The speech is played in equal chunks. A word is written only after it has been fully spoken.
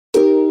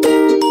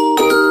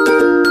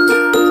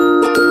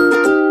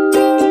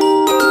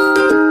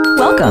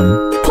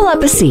Welcome. Pull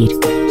up a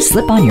seat,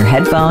 slip on your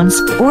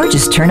headphones, or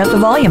just turn up the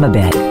volume a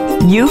bit.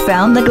 You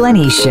found The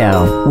Glenyce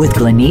Show with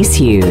Glenyce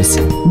Hughes.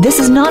 This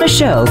is not a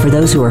show for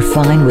those who are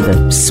fine with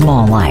a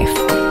small life.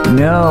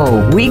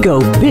 No, we go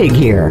big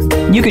here.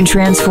 You can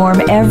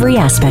transform every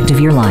aspect of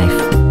your life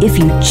if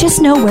you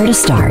just know where to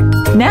start.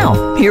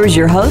 Now, here's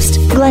your host,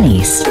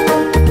 Glenyce.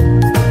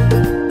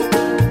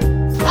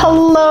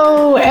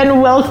 Hello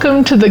and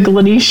welcome to the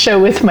Glenyce Show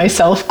with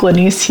myself,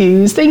 Glenyce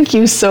Hughes. Thank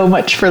you so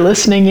much for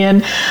listening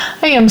in.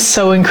 I am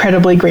so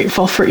incredibly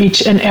grateful for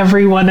each and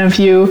every one of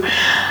you.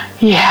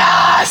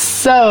 Yeah,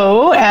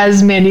 so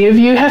as many of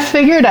you have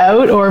figured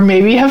out or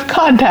maybe have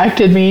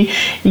contacted me,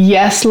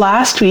 yes,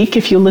 last week,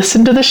 if you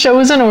listened to the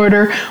shows in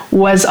order,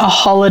 was a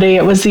holiday.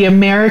 It was the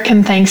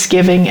American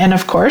Thanksgiving, and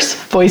of course,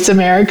 Voice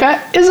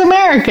America is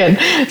American,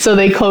 so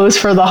they close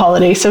for the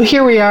holiday. So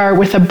here we are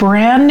with a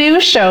brand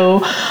new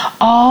show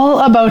all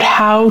about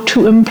how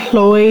to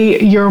employ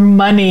your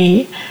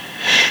money.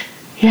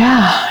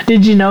 Yeah,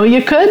 did you know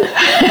you could?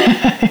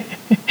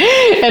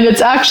 And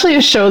it's actually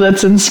a show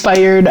that's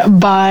inspired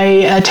by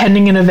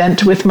attending an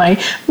event with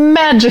my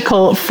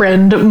magical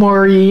friend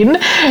Maureen,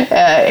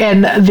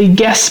 and the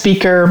guest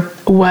speaker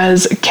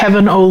was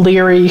Kevin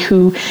O'Leary,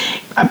 who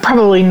I'm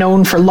probably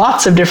known for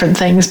lots of different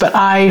things, but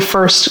I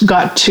first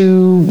got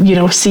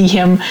to, see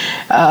him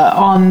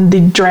on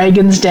the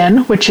Dragon's Den,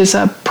 which is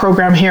a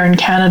program here in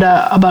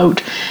Canada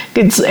about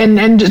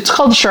and it's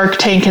called Shark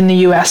Tank in the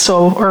US,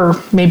 or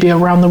maybe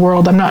around the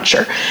world, I'm not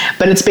sure,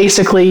 but it's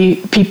basically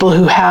people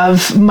who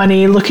have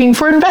money looking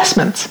for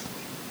investments.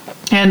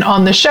 And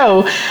on the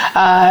show,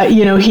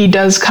 he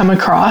does come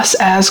across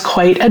as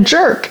quite a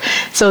jerk.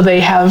 So they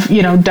have,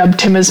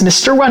 dubbed him as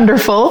Mr.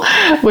 Wonderful,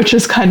 which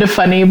is kind of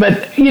funny.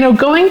 But,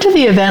 going to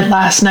the event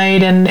last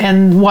night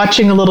and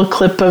watching a little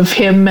clip of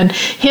him and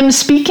him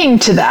speaking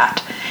to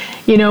that,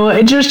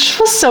 it just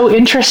was so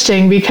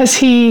interesting because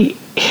to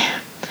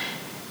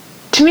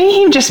me,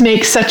 he just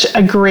makes such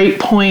a great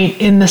point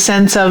in the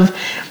sense of,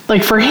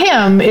 like, for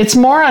him, it's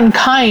more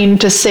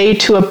unkind to say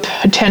to a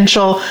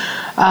potential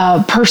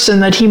person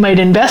that he might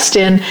invest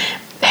in,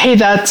 hey,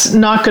 that's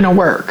not going to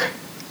work.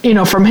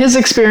 From his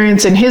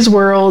experience in his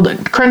world,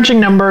 crunching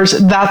numbers,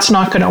 that's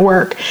not going to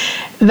work.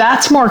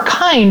 That's more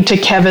kind to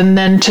Kevin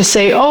than to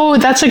say, oh,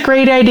 that's a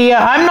great idea.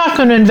 I'm not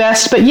going to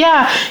invest, but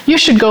yeah, you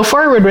should go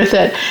forward with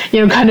it.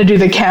 Kind of do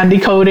the candy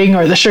coating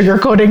or the sugar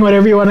coating,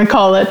 whatever you want to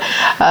call it.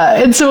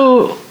 And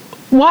so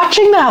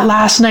watching that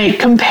last night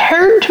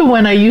compared to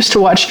when I used to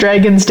watch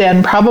Dragon's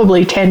Den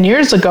probably 10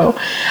 years ago,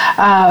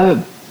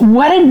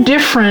 what a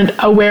different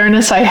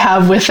awareness I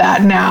have with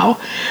that now.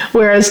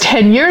 Whereas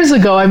 10 years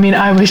ago,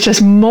 I was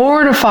just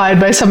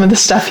mortified by some of the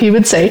stuff he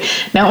would say.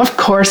 Now, of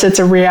course, it's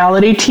a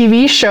reality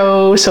TV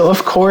show, so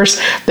of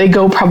course they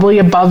go probably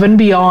above and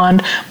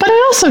beyond. But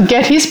I also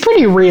get he's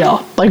pretty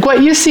real. Like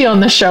what you see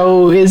on the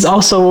show is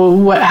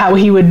also how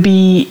he would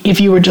be if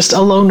you were just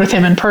alone with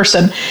him in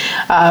person.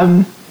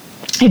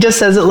 He just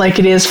says it like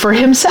it is for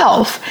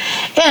himself.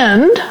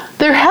 And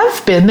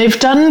they've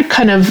done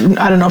kind of,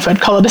 I don't know if I'd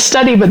call it a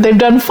study, but they've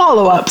done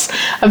follow-ups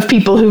of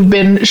people who've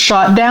been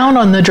shot down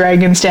on the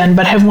Dragon's Den,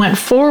 but have went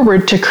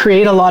forward to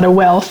create a lot of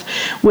wealth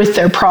with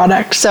their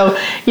product. So,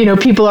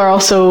 people are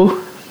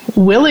also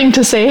willing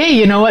to say, hey,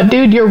 you know what,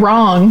 dude, you're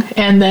wrong,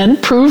 and then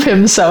prove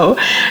him so.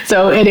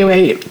 So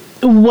anyway,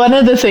 one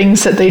of the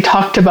things that they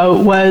talked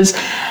about was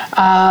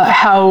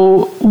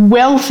how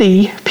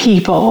wealthy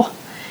people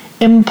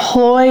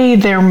employ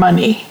their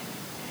money.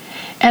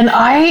 And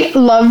I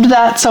loved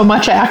that so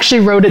much, I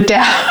actually wrote it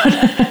down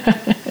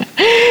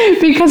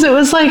because it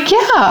was like,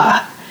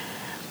 yeah,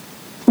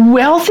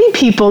 wealthy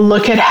people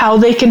look at how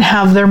they can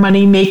have their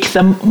money make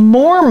them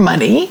more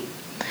money,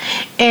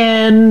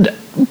 and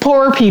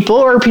poor people,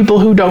 or people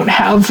who don't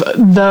have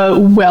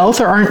the wealth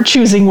or aren't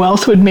choosing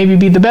wealth would maybe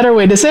be the better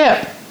way to say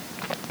it,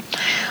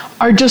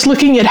 are just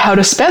looking at how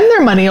to spend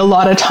their money a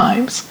lot of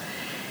times.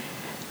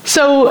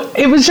 So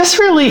it was just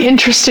really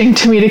interesting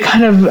to me to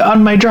kind of,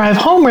 on my drive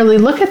home, really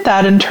look at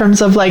that in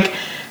terms of like,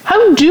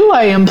 how do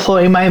I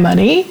employ my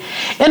money?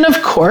 And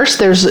of course,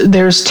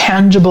 there's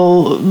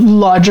tangible,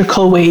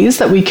 logical ways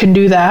that we can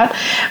do that.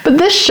 But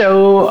this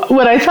show,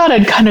 what I thought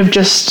I'd kind of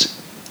just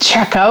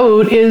check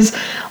out is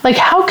like,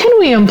 how can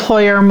we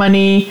employ our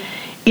money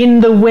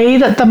in the way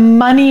that the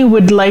money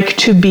would like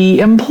to be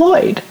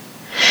employed?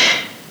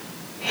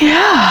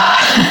 Yeah.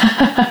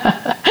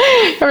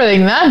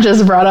 Everything that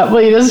just brought up,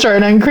 will you just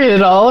start and create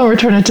it all and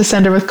return it to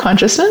center with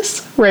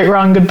consciousness? Right,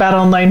 wrong, good, bad,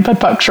 online, put,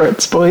 puck,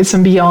 shorts, boys,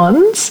 and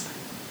beyonds.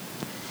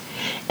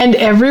 And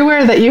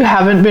everywhere that you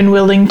haven't been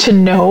willing to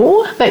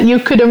know that you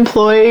could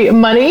employ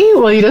money,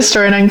 will you just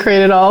start and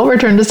create it all,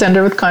 return to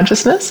center with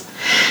consciousness?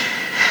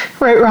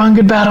 Right, wrong,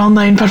 good, bad,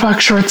 online, put, puck,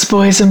 shorts,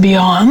 boys, and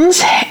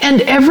beyonds.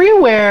 And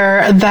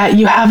everywhere that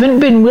you haven't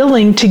been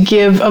willing to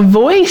give a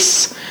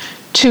voice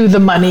to the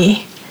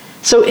money,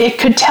 so it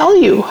could tell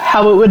you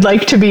how it would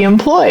like to be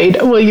employed.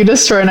 Will you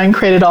destroy and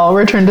uncreate it all,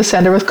 return to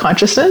center with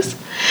consciousness?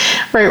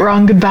 Right,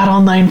 wrong, good, bad,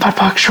 online, pot,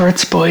 pock,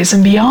 shorts, boys,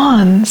 and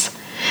beyonds.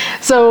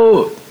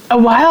 So a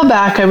while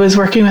back, I was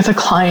working with a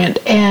client,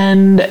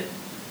 and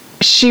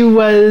she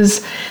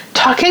was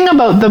talking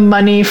about the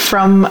money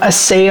from a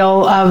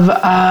sale of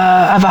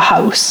a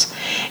house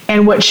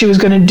and what she was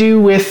going to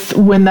do with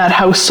when that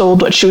house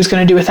sold, what she was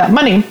going to do with that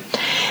money.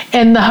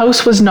 And the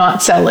house was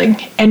not selling.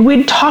 And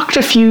we'd talked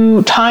a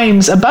few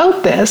times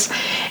about this,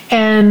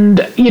 and,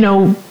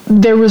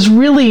 there was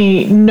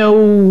really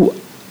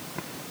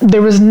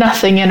there was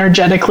nothing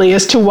energetically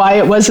as to why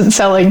it wasn't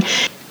selling.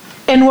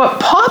 And what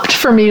popped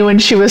for me when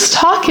she was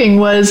talking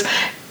was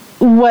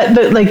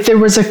there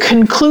was a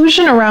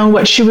conclusion around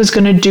what she was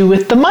going to do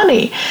with the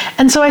money.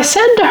 And so I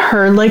said to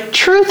her,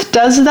 truth,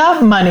 does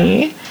that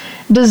money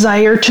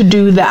desire to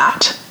do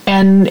that?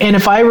 And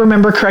if I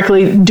remember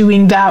correctly,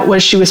 doing that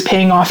was she was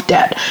paying off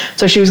debt.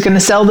 So she was going to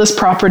sell this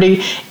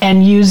property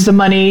and use the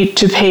money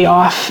to pay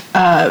off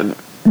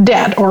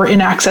debt, or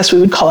in Access we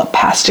would call it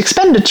past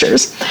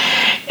expenditures.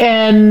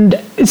 And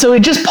so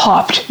it just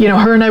popped.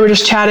 Her and I were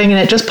just chatting, and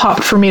it just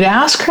popped for me to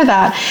ask her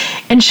that.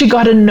 And she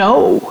got a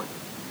no.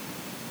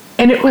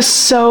 And it was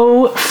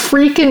so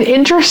freaking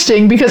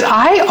interesting, because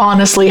I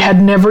honestly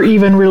had never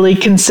even really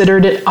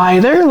considered it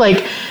either.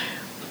 Like,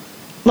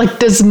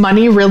 does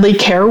money really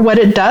care what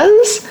it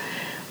does?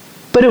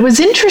 But it was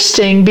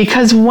interesting,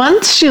 because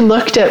once she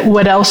looked at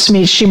what else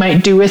she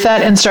might do with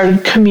that and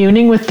started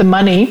communing with the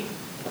money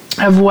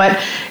of what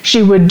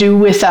she would do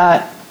with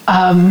that,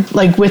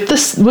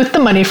 with the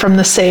money from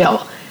the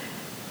sale,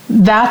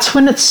 that's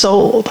when it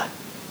sold.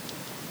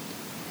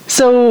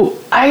 So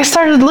I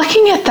started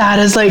looking at that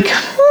as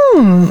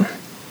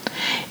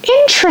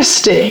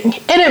interesting.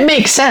 And it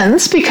makes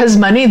sense, because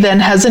money then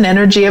has an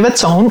energy of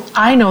its own.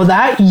 I know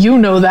that. You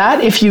know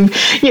that. I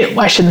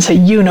shouldn't say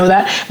you know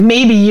that.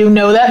 Maybe you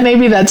know that.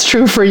 Maybe that's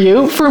true for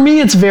you. For me,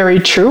 it's very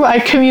true. I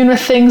commune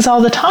with things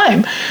all the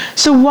time.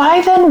 So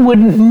why then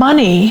wouldn't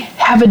money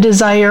have a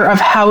desire of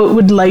how it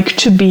would like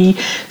to be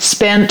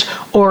spent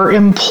or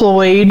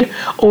employed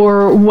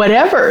or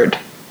whatevered?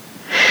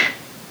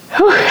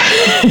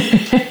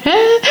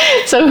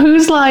 So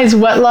whose lies,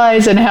 what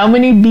lies, and how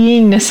many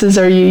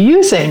beingnesses are you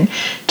using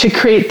to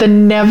create the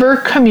never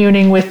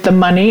communing with the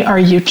money are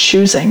you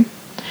choosing?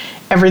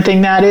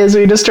 Everything that is,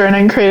 we destroy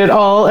and create it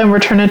all and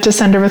return it to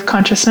sender with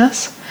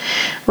consciousness.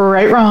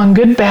 Right, wrong,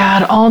 good,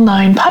 bad, all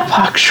nine, pot,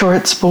 pock,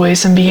 shorts,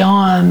 boys, and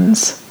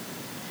beyonds.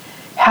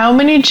 How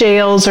many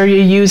jails are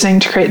you using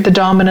to create the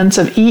dominance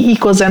of E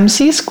equals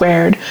MC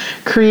squared?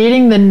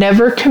 Creating the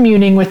never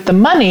communing with the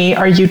money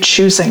are you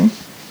choosing?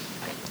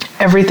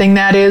 Everything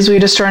that is, we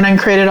destroy and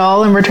uncreate it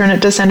all and return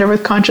it to sender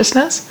with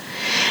consciousness.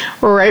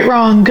 Right,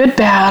 wrong, good,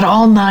 bad,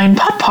 all nine,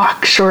 pot,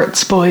 pock,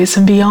 shorts, boys,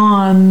 and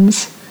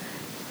beyonds.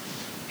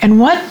 And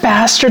what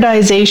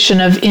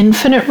bastardization of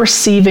infinite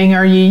receiving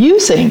are you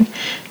using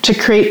to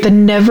create the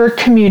never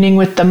communing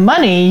with the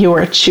money you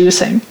are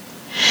choosing?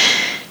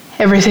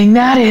 Everything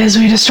that is,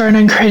 we destroy and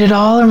uncreate it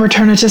all and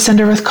return it to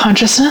sender with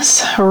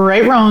consciousness.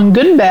 Right, wrong,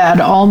 good, bad,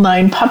 all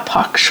nine, pot,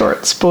 pock,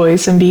 shorts,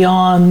 boys, and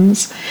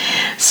beyonds.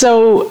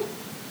 So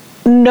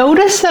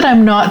notice that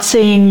I'm not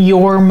saying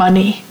your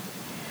money.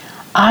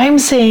 I'm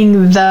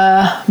saying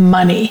the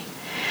money.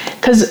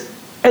 Because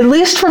at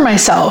least for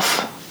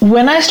myself,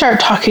 when I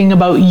start talking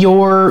about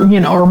your,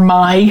 or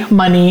my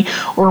money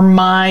or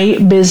my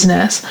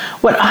business,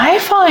 what I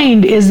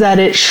find is that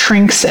it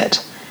shrinks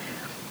it,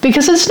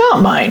 because it's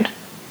not mine.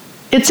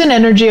 It's an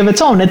energy of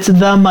its own. It's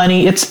the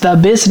money. It's the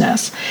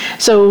business.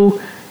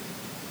 So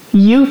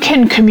you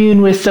can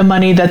commune with the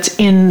money that's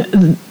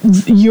in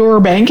your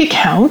bank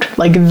account,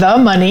 like the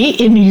money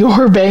in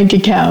your bank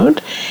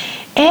account,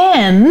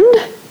 and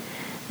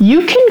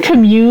you can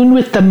commune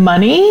with the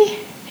money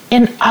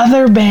in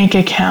other bank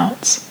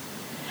accounts.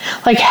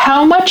 Like,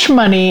 how much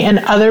money in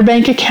other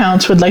bank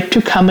accounts would like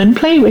to come and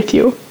play with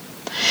you?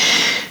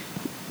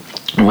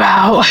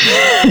 Wow.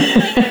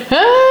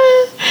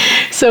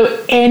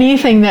 So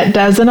anything that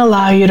doesn't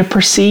allow you to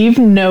perceive,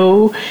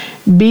 know,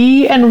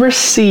 be, and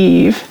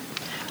receive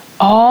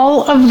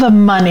all of the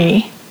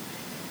money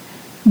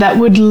that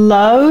would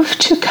love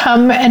to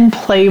come and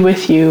play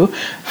with you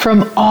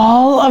from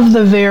all of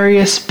the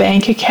various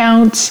bank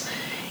accounts,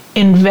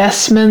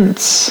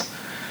 investments,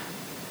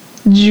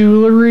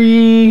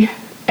 jewelry,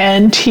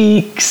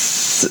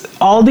 antiques,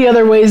 all the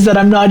other ways that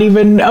I'm not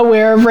even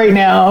aware of right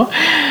now.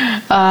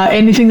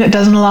 Anything that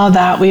doesn't allow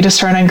that, we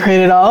destroy and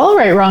uncreate it all.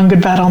 Right, wrong,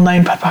 good, bad, all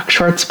nine, pot, pock,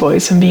 shorts,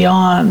 boys, and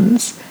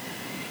beyonds.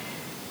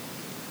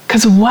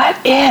 Because what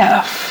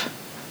if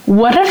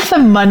the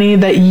money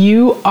that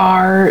you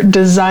are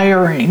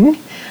desiring,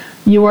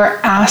 you are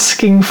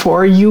asking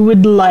for, you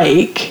would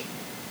like,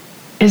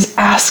 is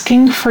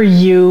asking for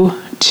you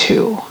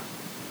too?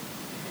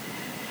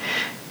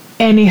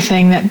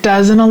 Anything that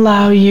doesn't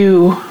allow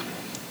you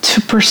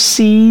to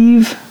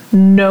perceive,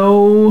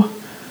 know,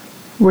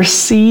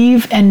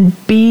 receive, and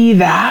be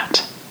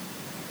that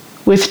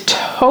with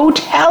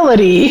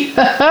totality.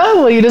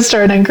 Will you just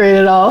start and create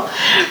it all?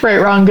 Right,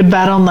 wrong, good,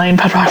 bad, all nine,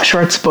 pot, rock,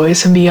 shorts,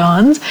 boys, and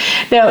beyonds.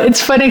 Now,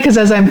 it's funny because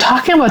as I'm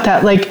talking about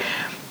that, like,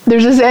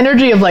 there's this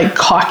energy of like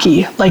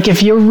cocky. Like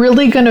if you're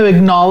really going to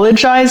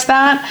acknowledge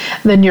that,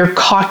 then you're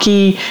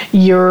cocky,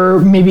 you're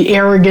maybe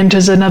arrogant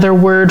is another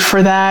word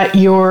for that,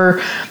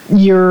 you're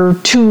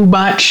too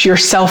much, you're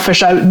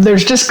selfish.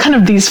 There's just kind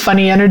of these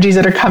funny energies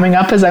that are coming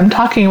up as I'm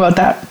talking about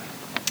that.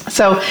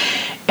 So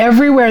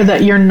everywhere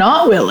that you're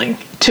not willing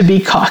to be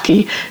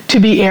cocky, to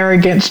be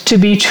arrogant, to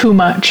be too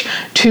much,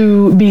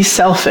 to be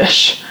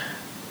selfish,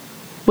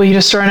 will you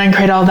destroy and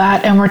uncreate all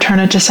that and return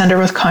it to sender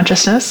with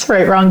consciousness?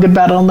 Right, wrong, good,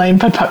 bad, online,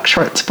 POD, POC,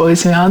 shorts,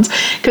 boys, and beyonds.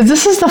 Because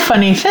this is the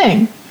funny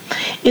thing,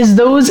 is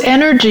those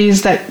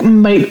energies that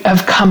might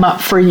have come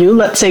up for you,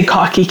 let's say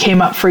cocky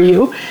came up for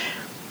you,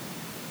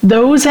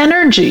 those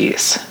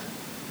energies,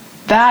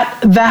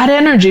 that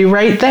energy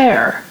right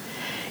there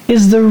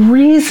is the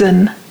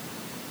reason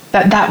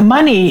that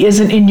money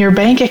isn't in your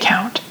bank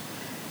account.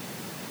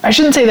 I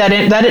shouldn't say that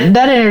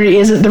energy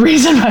isn't the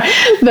reason, but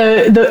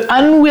the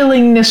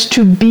unwillingness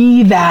to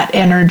be that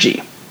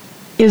energy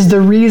is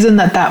the reason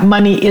that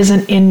money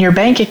isn't in your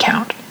bank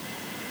account.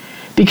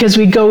 Because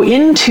we go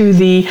into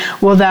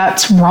well,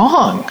 that's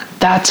wrong,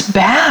 that's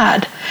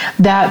bad,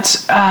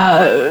 that's,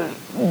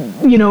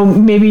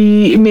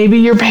 maybe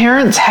your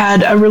parents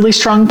had a really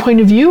strong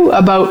point of view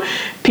about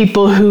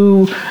people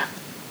who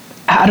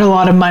had a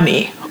lot of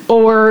money,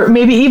 or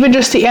maybe even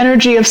just the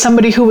energy of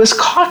somebody who was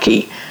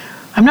cocky.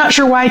 I'm not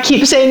sure why I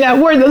keep saying that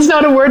word. That's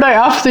not a word I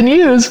often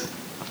use.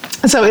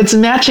 So it's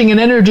matching an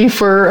energy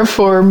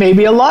for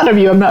maybe a lot of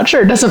you. I'm not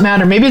sure. It doesn't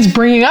matter. Maybe it's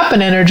bringing up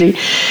an energy.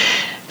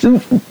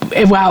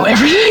 Wow,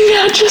 everything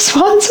that just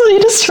wants me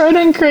to destroy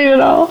and create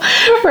it all.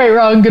 Right,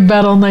 wrong, good,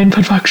 bad, online,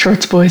 POD, POC,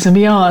 shorts, boys, and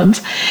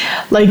beyonds.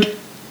 Like,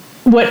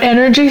 what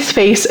energy,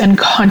 space, and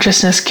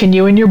consciousness can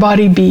you and your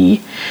body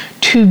be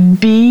to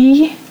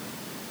be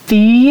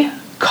the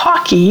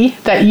cocky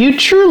that you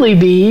truly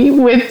be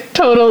with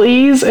total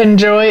ease and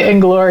joy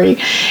and glory?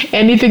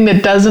 Anything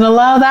that doesn't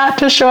allow that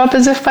to show up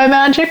as if by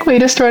magic, we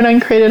destroy and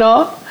uncreate it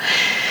all.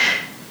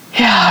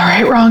 Yeah,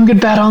 right, wrong, good,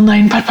 bad,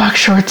 online, POD, POC,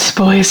 shorts,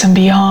 boys, and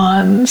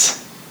beyonds.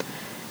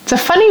 It's a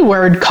funny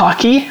word,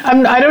 cocky.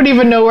 I don't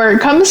even know where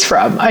it comes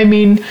from. I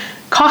mean,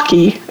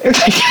 cocky. It's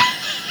like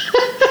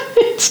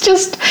it's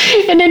just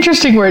an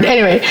interesting word.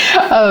 Anyway,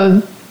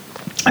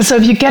 so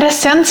if you get a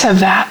sense of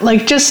that,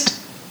 like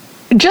just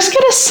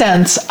get a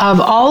sense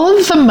of all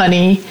of the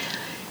money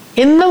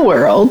in the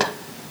world,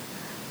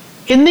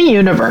 in the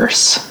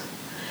universe,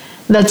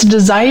 that's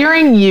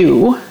desiring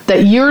you,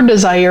 that you're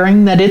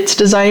desiring, that it's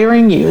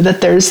desiring you,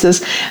 that there's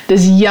this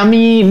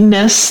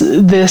yumminess,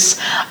 this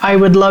I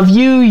would love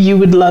you, you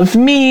would love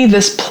me,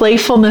 this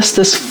playfulness,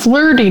 this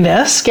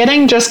flirtiness,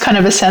 getting just kind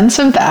of a sense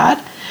of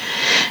that.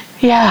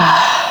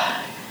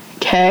 Yeah.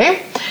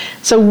 Okay.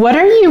 So what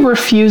are you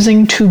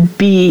refusing to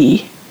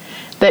be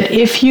that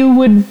if you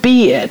would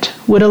be it,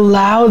 would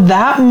allow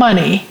that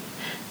money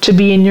to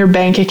be in your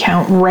bank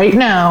account right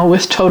now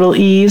with total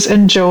ease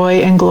and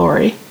joy and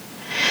glory?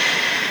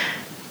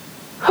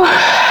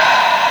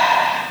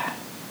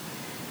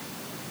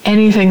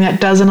 Anything that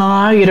doesn't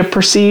allow you to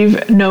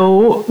perceive,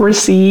 know,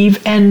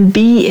 receive, and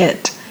be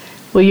it,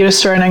 will you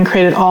destroy and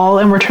uncreate it all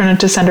and return it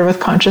to sender with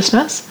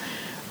consciousness?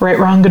 Right,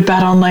 wrong, good,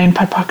 bad, online,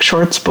 POD, POC,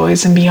 shorts,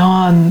 boys, and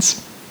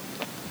beyonds.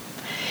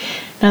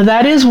 Now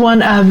that is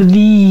one of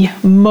the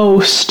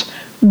most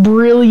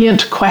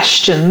brilliant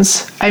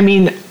questions. I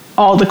mean,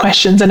 all the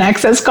questions in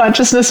Access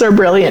Consciousness are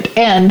brilliant,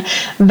 and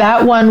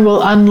that one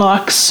will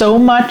unlock so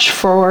much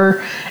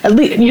for, at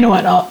least, you know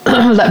what,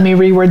 let me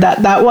reword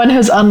that. That one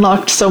has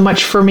unlocked so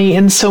much for me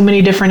in so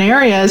many different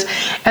areas.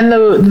 And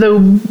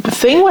the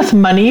thing with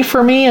money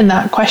for me in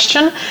that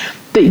question,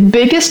 the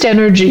biggest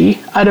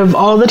energy out of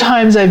all the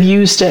times I've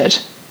used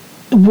it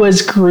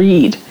was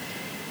greed.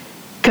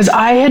 Because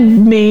I had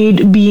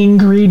made being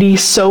greedy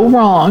so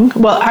wrong.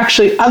 Well,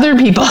 actually, other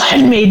people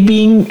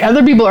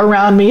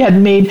around me had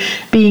made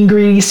being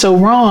greedy so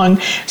wrong.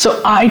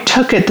 So I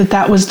took it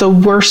that was the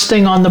worst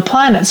thing on the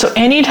planet. So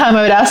anytime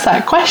I would ask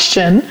that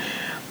question,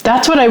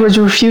 that's what I was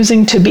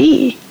refusing to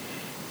be.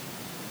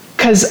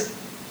 Because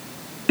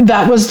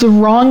that was the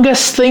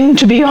wrongest thing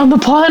to be on the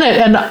planet.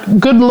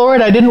 And good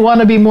Lord, I didn't want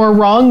to be more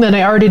wrong than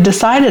I already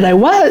decided I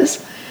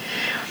was.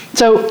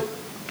 So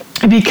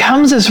it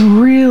becomes this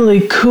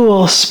really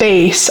cool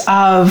space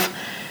of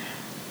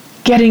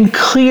getting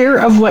clear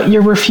of what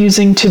you're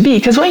refusing to be.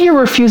 Because what you're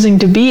refusing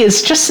to be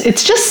is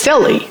it's just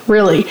silly,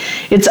 really.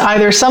 It's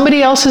either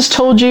somebody else has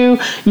told you,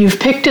 you've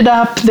picked it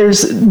up,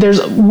 there's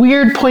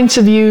weird points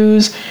of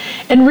views.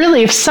 And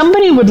really, if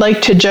somebody would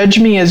like to judge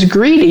me as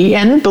greedy,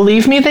 and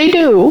believe me, they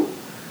do,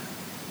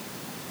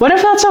 what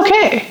if that's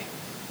okay?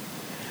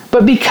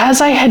 But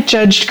because I had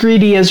judged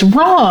greedy as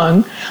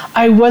wrong,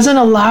 I wasn't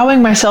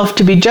allowing myself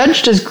to be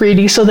judged as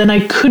greedy, so then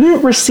I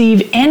couldn't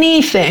receive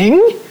anything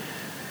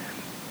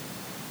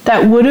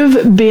that would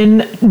have been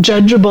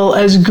judgeable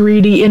as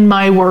greedy in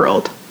my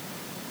world.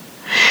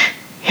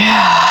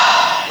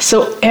 Yeah.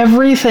 So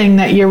everything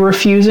that you're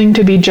refusing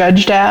to be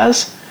judged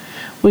as,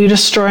 will you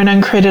destroy and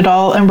uncreate it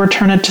all and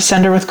return it to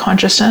sender with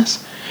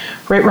consciousness?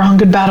 Right, wrong,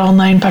 good, bad, all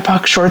nine, POD,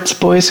 POC, shorts,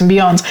 boys, and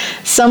beyonds.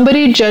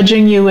 Somebody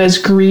judging you as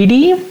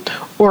greedy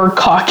or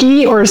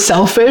cocky or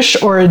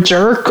selfish or a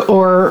jerk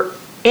or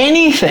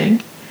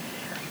anything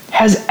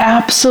has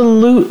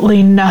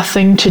absolutely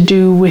nothing to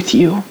do with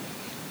you.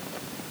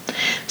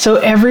 So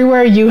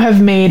everywhere you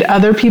have made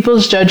other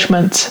people's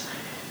judgments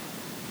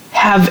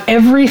have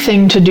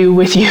everything to do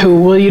with you.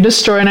 Will you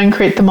destroy and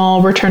uncreate them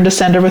all, return to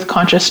sender with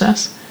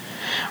consciousness?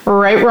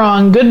 Right,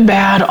 wrong, good,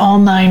 bad, all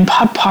nine,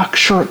 pot, pock,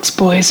 shorts,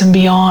 boys, and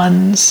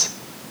beyonds.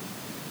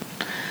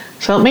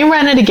 So let me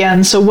run it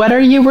again. So what are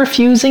you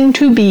refusing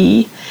to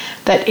be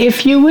that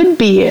if you would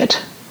be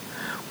it,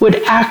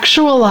 would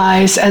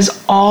actualize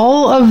as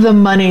all of the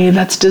money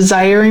that's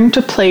desiring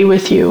to play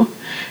with you,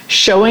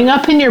 showing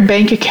up in your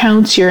bank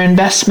accounts, your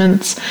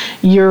investments,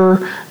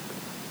 your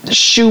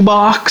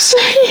shoebox,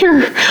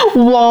 your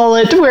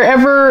wallet,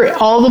 wherever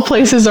all the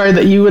places are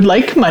that you would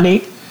like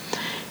money.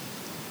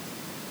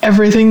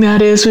 Everything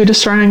that is, we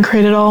destroy and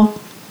create it all.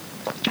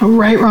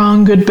 Right,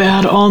 wrong, good,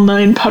 bad, all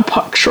nine, pot,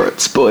 pock,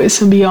 shorts,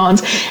 boys, and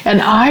beyonds.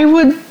 And I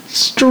would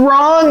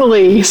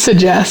strongly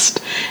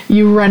suggest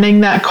you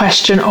running that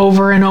question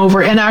over and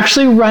over and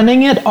actually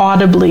running it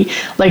audibly,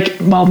 like,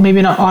 well,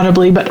 maybe not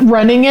audibly, but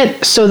running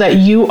it so that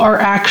you are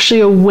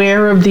actually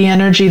aware of the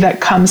energy that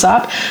comes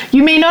up.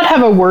 You may not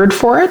have a word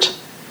for it.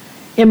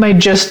 It might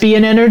just be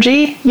an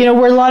energy,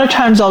 where a lot of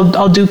times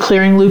I'll do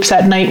clearing loops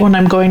at night when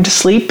I'm going to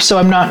sleep, so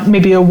I'm not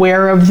maybe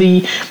aware of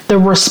the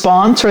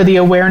response or the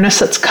awareness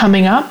that's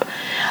coming up.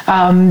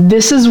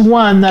 This is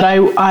one that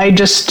I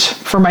just,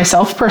 for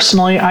myself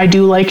personally, I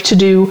do like to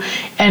do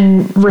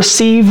and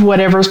receive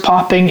whatever's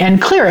popping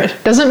and clear it.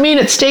 Doesn't mean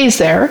it stays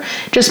there,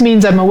 just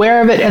means I'm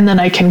aware of it and then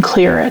I can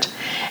clear it.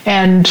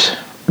 And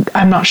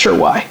I'm not sure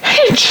why.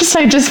 I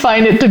just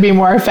find it to be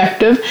more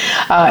effective,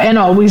 and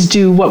always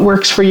do what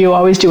works for you.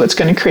 Always do what's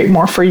going to create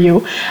more for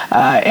you,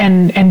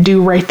 and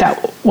do write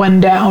that one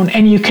down.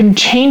 And you can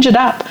change it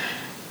up.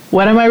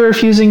 What am I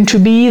refusing to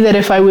be that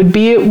if I would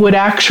be it would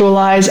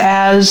actualize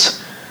as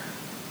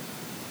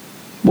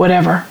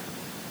whatever?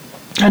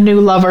 A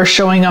new lover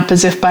showing up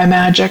as if by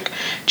magic,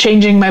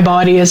 changing my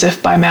body as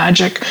if by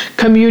magic,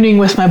 communing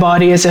with my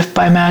body as if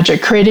by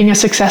magic, creating a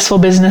successful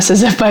business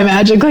as if by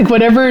magic, like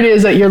whatever it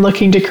is that you're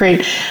looking to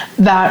create,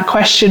 that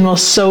question will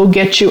so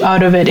get you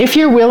out of it. If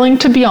you're willing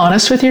to be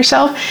honest with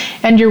yourself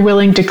and you're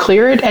willing to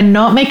clear it and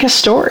not make a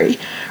story,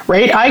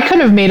 right? I could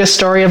have made a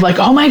story of like,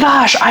 oh my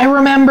gosh, I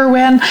remember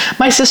when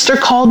my sister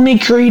called me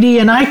greedy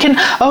and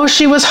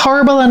she was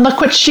horrible and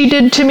look what she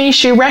did to me.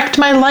 She wrecked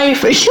my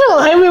life.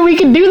 We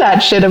can do that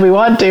shit if we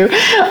want to.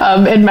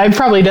 And I've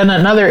probably done it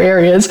in other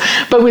areas.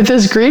 But with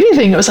this greedy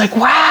thing, it was like,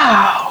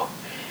 wow.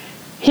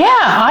 Yeah,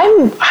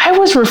 I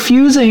was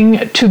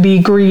refusing to be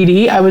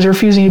greedy. I was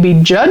refusing to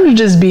be judged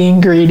as being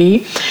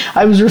greedy.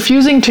 I was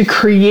refusing to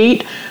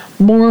create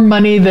more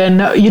money than,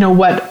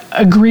 what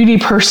a greedy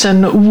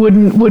person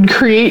would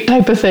create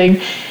type of thing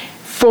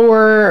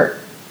for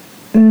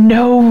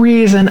no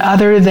reason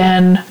other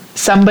than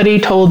somebody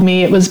told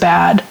me it was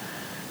bad.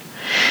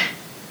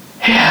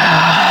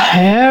 Yeah,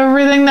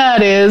 everything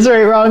that is,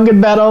 right, wrong,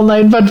 good, bad, all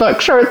nine, pot,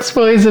 pock, shorts,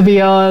 boys, and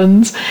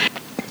beyonds.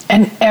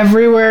 And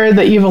everywhere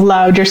that you've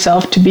allowed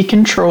yourself to be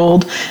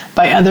controlled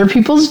by other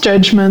people's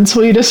judgments,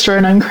 will you destroy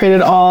and uncreate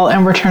it all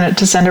and return it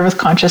to sender with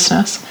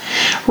consciousness?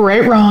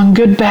 Right, wrong,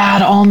 good,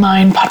 bad, all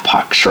nine, pot,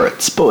 pock,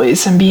 shorts,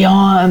 boys, and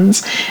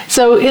beyonds.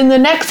 So in the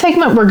next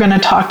segment, we're going to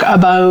talk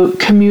about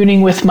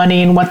communing with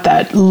money and what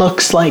that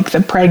looks like, the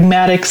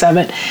pragmatics of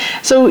it.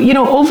 So,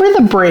 over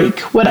the break,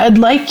 what I'd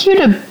like you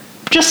to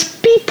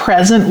just be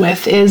present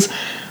with is,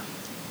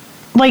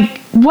 like,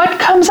 what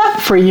comes up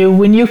for you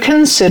when you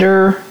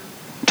consider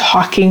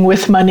talking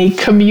with money,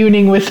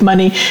 communing with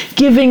money,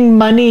 giving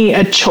money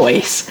a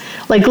choice.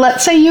 Like,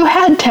 let's say you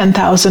had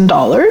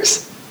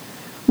 $10,000.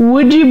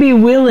 Would you be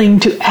willing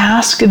to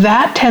ask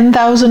that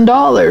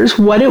 $10,000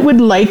 what it would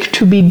like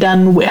to be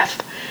done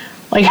with?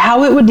 Like,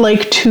 how it would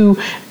like to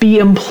be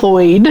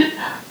employed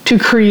to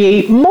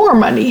create more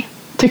money,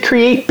 to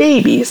create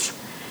babies?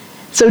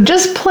 So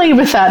just play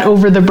with that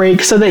over the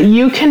break so that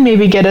you can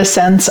maybe get a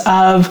sense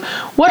of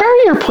what are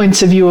your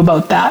points of view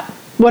about that?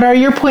 What are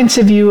your points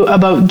of view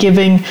about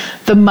giving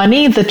the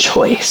money the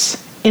choice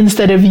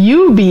instead of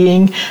you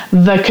being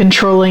the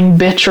controlling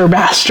bitch or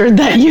bastard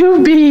that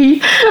you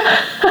be?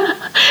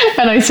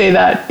 And I say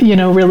that,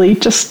 really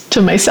just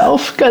to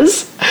myself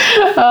because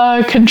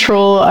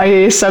control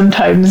I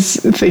sometimes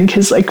think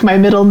is like my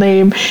middle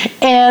name,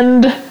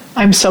 and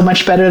I'm so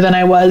much better than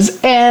I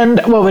was, and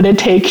what would it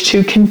take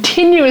to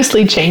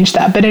continuously change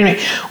that? But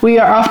anyway, we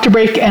are off to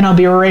break and I'll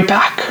be right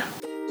back.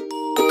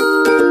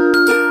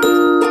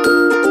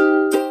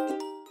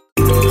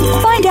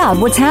 Find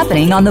out what's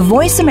happening on the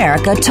Voice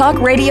America Talk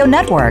Radio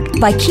Network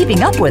by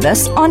keeping up with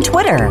us on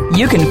Twitter.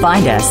 You can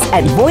find us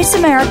at Voice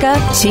America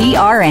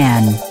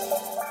TRN.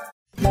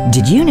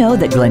 Did you know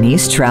that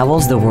Glenyce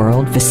travels the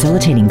world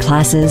facilitating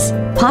classes,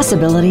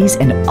 possibilities,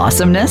 and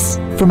awesomeness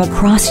from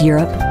across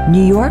Europe,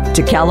 New York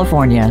to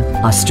California,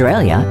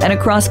 Australia, and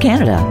across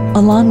Canada,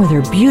 along with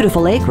her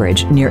beautiful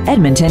acreage near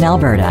Edmonton,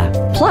 Alberta.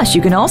 Plus,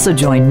 you can also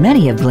join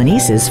many of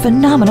Glenyce's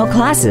phenomenal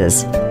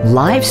classes,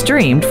 live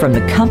streamed from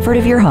the comfort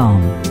of your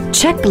home.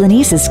 Check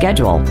Glenyce's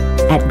schedule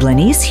at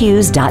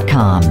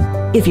glenycehughes.com.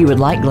 If you would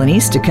like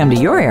Glenyce to come to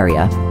your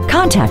area,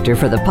 contact her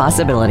for the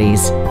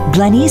possibilities.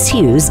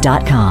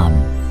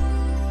 glenycehughes.com.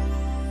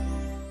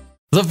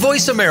 The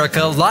Voice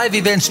America Live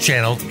Events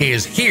channel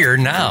is here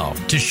now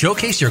to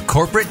showcase your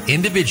corporate,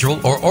 individual,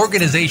 or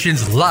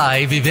organization's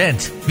live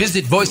event.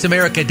 Visit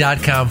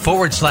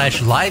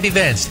voiceamerica.com/live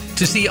events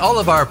to see all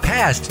of our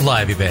past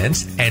live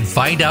events and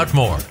find out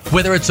more.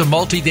 Whether it's a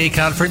multi-day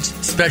conference,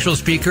 special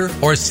speaker,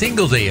 or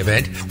single-day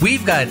event,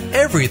 we've got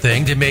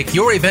everything to make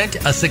your event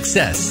a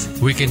success.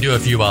 We can do a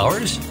few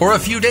hours or a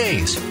few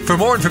days. For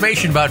more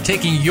information about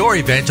taking your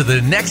event to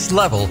the next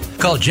level,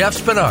 call Jeff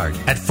Spinard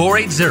at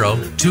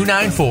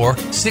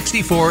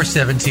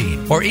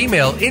 480-294-6417 or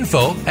email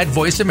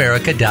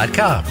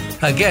info@voiceamerica.com.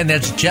 Again,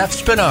 that's Jeff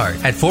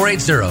Spinard at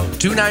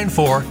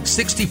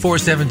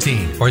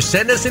 480-294-6417 or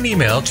send us an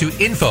email to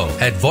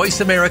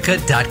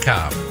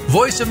info@voiceamerica.com.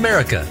 Voice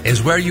America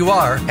is where you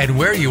are and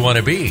where you want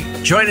to be.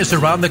 Join us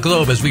around the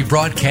globe as we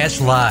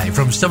broadcast live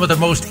from some of the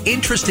most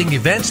interesting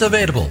events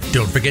available.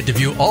 Don't forget to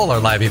view all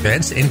our live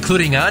events,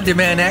 including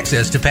on-demand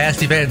access to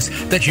past events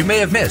that you may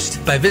have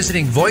missed by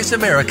visiting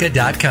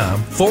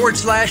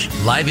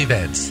voiceamerica.com/live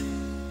events.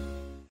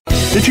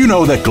 Did you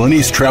know that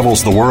Glenyce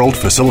travels the world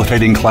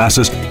facilitating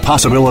classes,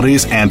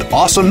 possibilities, and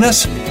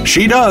awesomeness?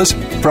 She does.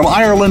 From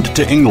Ireland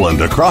to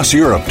England, across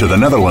Europe to the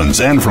Netherlands,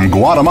 and from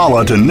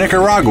Guatemala to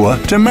Nicaragua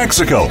to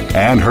Mexico,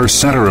 and her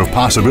Center of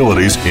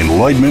Possibilities in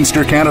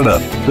Lloydminster, Canada.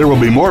 There will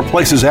be more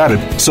places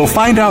added, so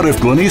find out if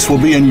Glenyce will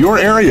be in your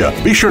area.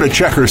 Be sure to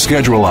check her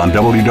schedule on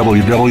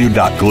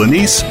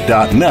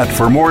www.glenyce.net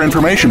for more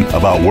information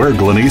about where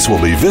Glenyce will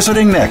be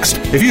visiting next.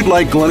 If you'd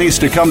like Glenyce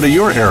to come to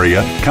your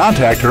area,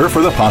 contact her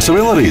for the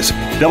possibilities.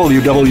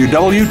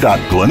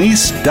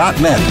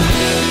 www.glenyce.net.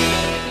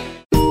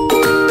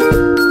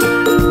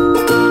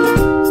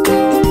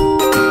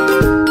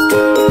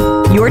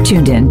 You're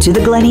tuned in to The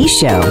Glenyce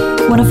Show.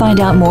 Want to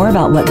find out more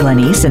about what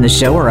Glenyce and the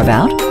show are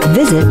about?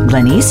 Visit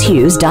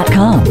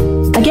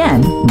glenycehughes.com.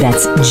 Again,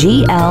 that's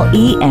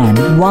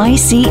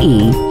GLENYCE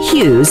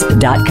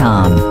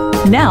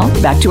Hughes.com. Now,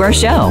 back to our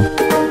show.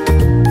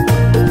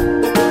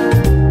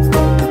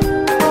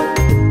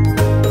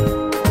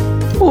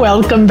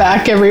 Welcome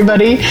back,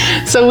 everybody.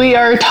 So we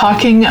are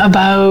talking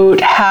about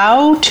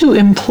how to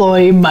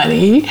employ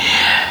money.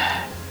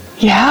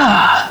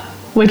 Yeah.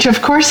 Which,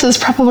 of course, is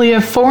probably a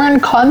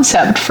foreign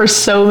concept for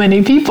so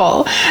many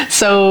people.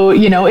 So,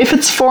 if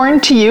it's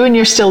foreign to you and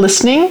you're still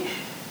listening,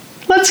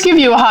 let's give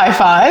you a high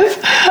five.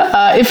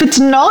 If it's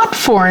not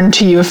foreign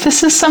to you, if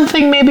this is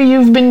something maybe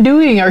you've been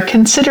doing or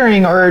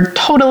considering or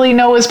totally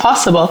know is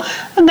possible,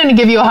 I'm going to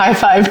give you a high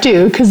five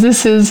too, because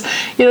this is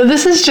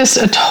just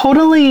a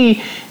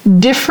totally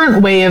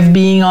different way of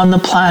being on the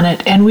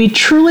planet, and we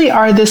truly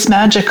are this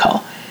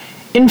magical.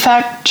 In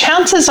fact,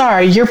 chances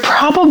are you're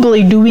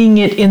probably doing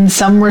it in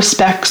some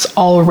respects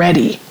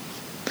already.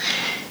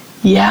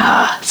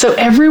 Yeah, so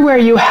everywhere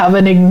you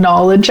haven't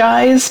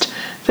acknowledged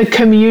the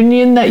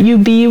communion that you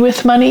be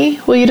with money,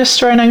 will you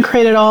destroy and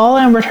uncreate it all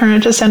and return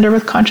it to sender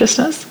with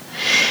consciousness?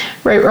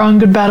 Right, wrong,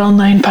 good, bad, all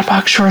nine,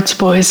 buttbox, shorts,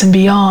 boys, and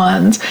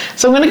beyonds.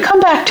 So I'm going to come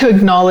back to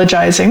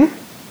acknowledging,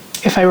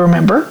 if I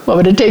remember. What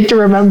would it take to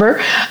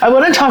remember? I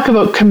want to talk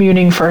about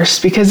communing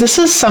first, because this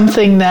is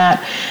something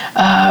that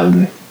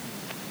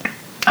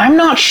I'm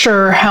not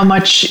sure how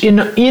much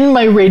in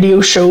my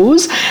radio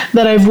shows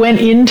that I've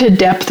went into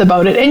depth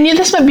about it. And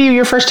this might be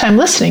your first time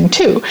listening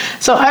too.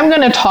 So I'm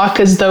going to talk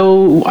as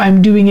though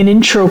I'm doing an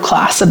intro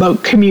class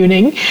about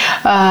communing.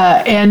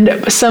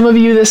 And some of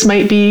you, this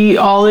might be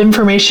all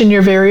information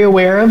you're very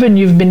aware of and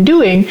you've been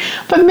doing,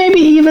 but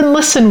maybe even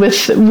listen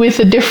with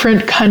a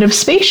different kind of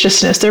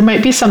spaciousness. There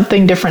might be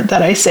something different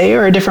that I say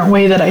or a different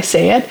way that I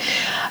say it.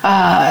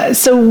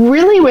 So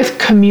really with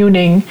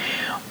communing,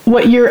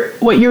 what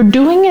you're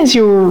doing is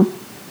it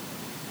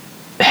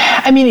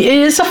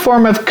is a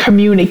form of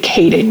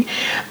communicating.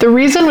 The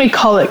reason we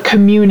call it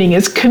communing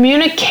is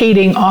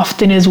communicating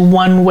often is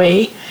one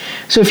way.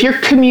 So if you're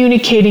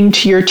communicating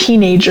to your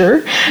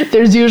teenager,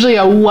 there's usually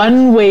a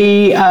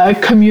one-way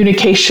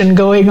communication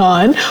going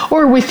on,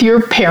 or with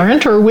your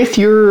parent or with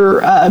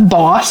your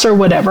boss or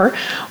whatever,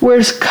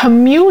 whereas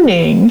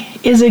communing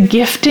is a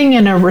gifting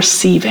and a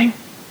receiving.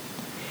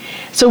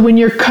 So when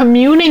you're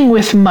communing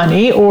with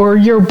money or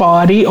your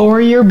body or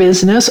your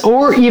business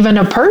or even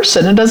a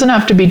person, it doesn't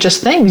have to be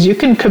just things. You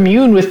can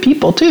commune with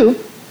people too.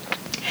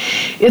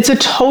 It's a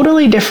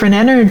totally different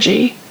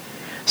energy.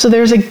 So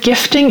there's a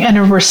gifting and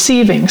a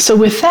receiving. So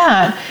with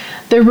that,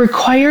 there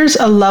requires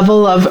a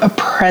level of a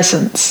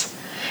presence.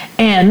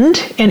 And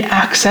in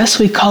Access,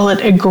 we call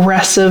it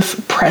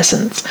aggressive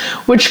presence,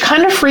 which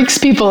kind of freaks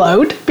people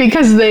out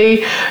because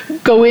they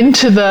go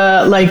into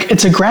the,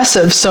 it's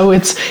aggressive, so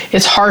it's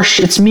harsh,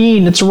 it's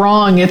mean, it's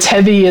wrong, it's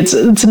heavy,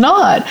 it's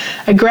not.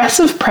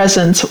 Aggressive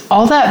presence,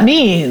 all that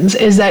means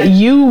is that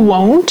you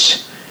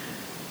won't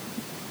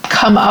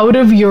come out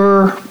of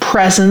your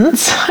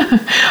presence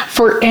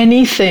for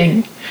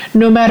anything,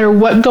 no matter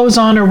what goes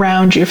on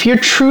around you. If you're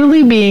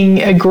truly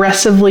being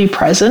aggressively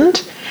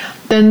present,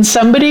 then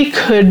somebody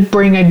could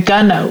bring a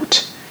gun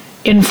out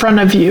in front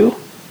of you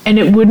and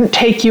it wouldn't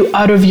take you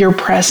out of your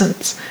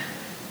presence.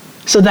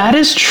 So that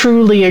is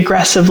truly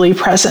aggressively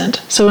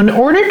present. So in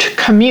order to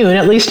commune,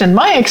 at least in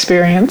my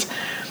experience,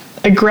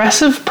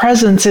 aggressive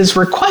presence is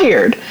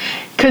required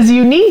because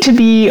you need to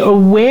be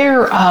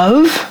aware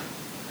of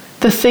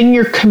the thing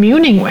you're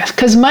communing with.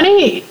 Because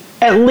money,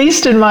 at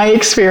least in my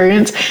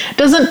experience,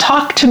 doesn't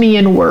talk to me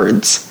in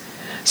words.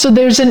 So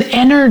there's an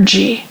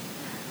energy.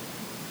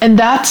 And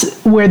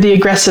that's where the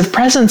aggressive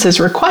presence is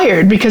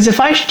required. Because if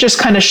I just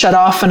kind of shut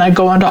off and I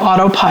go onto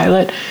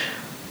autopilot,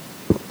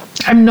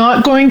 I'm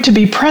not going to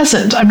be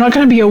present. I'm not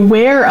going to be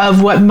aware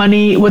of what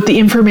the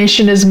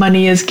information is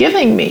money is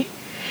giving me.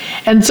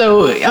 And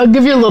so I'll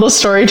give you a little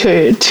story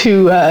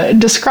to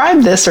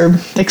describe this or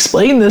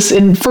explain this.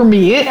 And for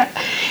me,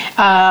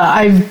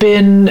 I've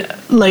been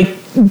like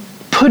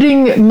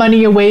putting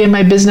money away in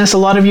my business. A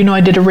lot of you know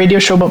I did a radio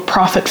show about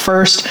Profit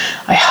First.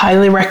 I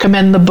highly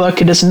recommend the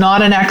book. It is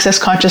not an Access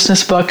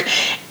Consciousness book,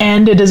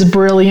 and it is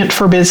brilliant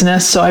for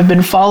business. So I've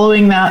been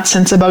following that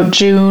since about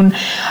June.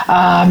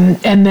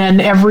 And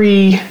then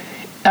every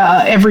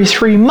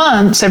 3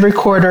 months, every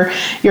quarter,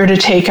 you're to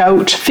take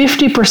out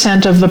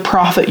 50% of the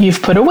profit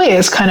you've put away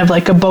as kind of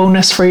like a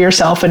bonus for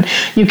yourself, and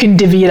you can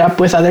divvy it up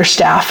with other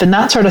staff and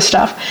that sort of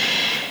stuff.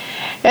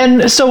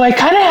 And so I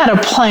kind of had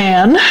a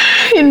plan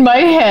in my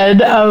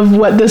head of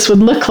what this would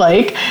look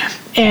like,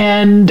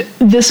 and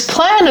this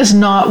plan has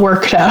not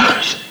worked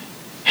out.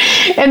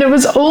 And it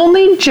was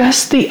only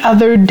just the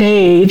other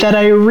day that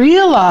I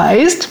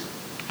realized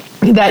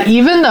that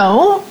even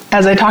though,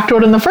 as I talked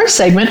about in the first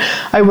segment,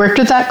 I worked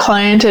with that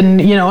client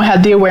and,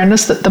 had the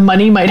awareness that the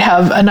money might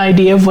have an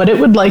idea of what it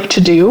would like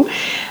to do,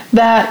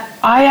 that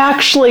I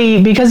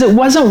actually, because it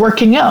wasn't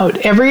working out,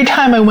 every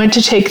time I went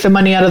to take the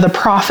money out of the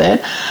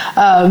profit,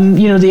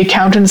 the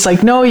accountant's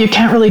like, no, you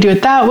can't really do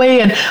it that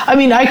way. And I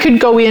mean, I could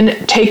go in,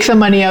 take the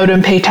money out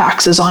and pay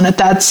taxes on it.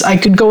 I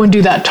could go and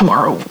do that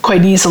tomorrow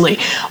quite easily.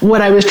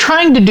 What I was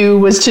trying to do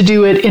was to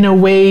do it in a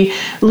way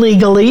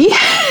legally,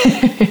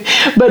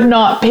 but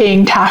not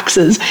paying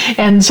taxes.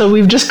 And so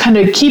we've just kind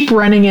of keep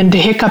running into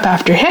hiccup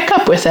after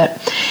hiccup with it.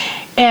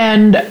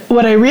 And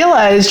what I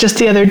realized just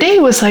the other day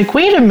was like,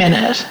 wait a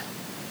minute.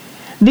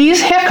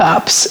 These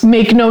hiccups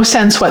make no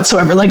sense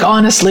whatsoever. Like,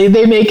 honestly,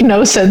 they make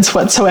no sense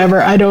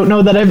whatsoever. I don't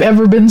know that I've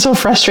ever been so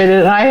frustrated.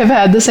 And I have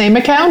had the same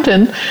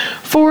accountant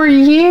for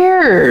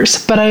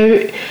years. But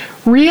I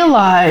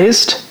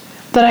realized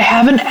that I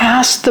hadn't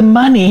asked the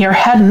money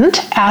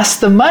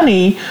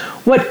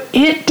what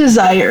it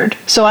desired.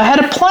 So I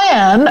had a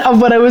plan of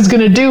what I was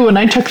going to do when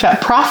I took that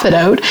profit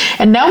out.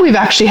 And now we've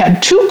actually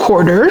had 2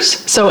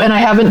 quarters. And I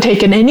haven't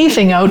taken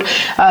anything out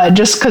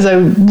just because I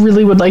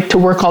really would like to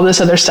work all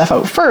this other stuff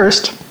out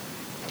first.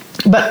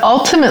 But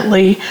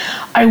ultimately,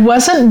 I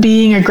wasn't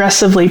being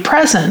aggressively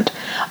present.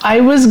 I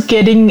was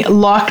getting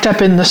locked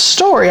up in the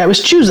story. I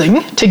was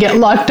choosing to get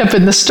locked up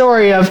in the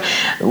story of,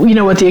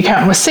 what the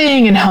accountant was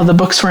saying and how the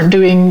books weren't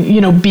doing,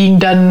 being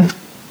done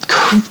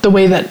the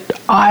way that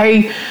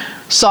I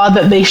saw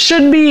that they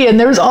should be. And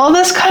there was all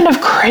this kind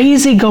of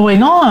crazy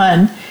going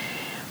on.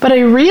 But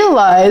I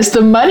realized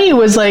the money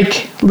was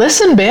like,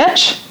 listen,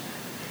 bitch,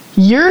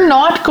 you're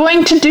not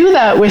going to do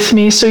that with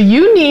me. So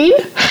you need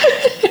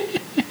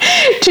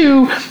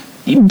to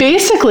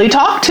basically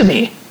talk to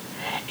me.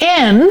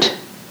 And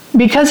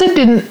because it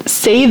didn't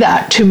say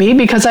that to me,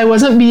 because I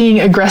wasn't being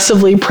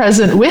aggressively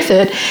present with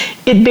it,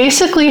 it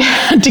basically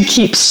had to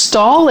keep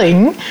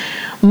stalling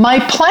my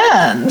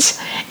plans.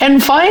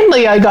 And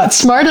finally I got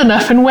smart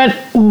enough and went,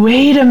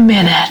 wait a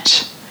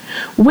minute,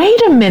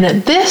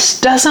 this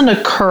doesn't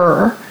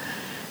occur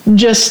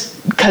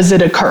just because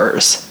it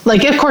occurs.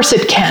 Like, of course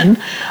it can,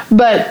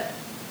 but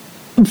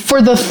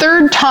for the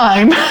third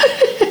time,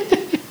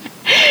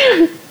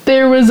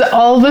 there was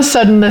all of a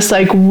sudden this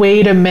like,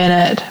 wait a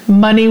minute,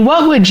 money,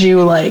 what would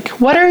you like?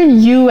 What are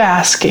you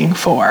asking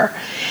for?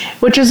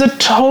 Which is a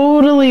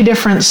totally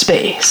different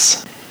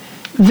space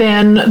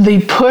than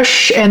the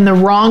push and the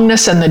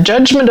wrongness and the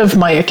judgment of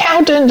my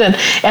accountant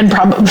and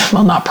probably,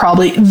 well, not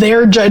probably,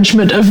 their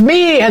judgment of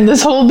me and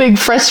this whole big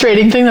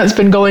frustrating thing that's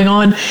been going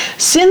on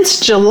since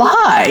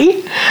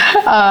July.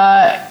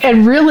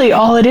 And really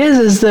all it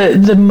is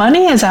the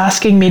money is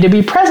asking me to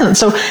be present.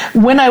 So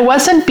when I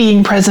wasn't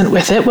being present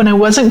with it, when I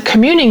wasn't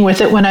communing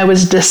with it, when I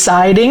was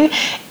deciding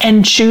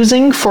and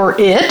choosing for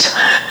it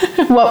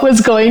what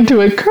was going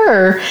to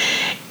occur,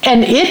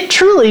 and it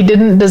truly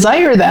didn't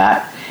desire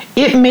that,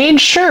 it made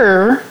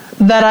sure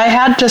that I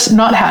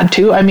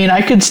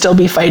I could still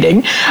be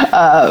fighting,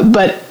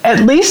 but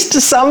at least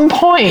to some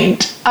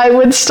point, I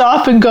would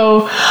stop and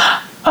go,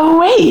 oh,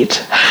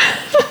 wait.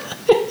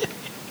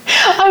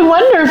 I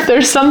wonder if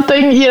there's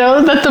something,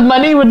 that the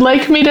money would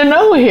like me to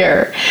know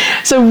here.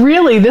 So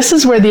really, this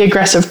is where the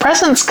aggressive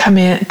presence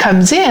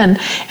comes in.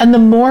 And the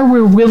more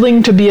we're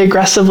willing to be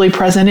aggressively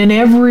present in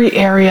every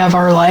area of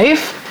our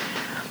life,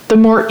 the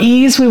more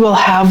ease we will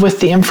have with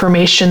the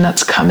information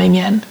that's coming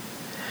in.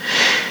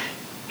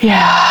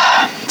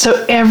 Yeah,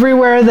 so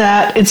everywhere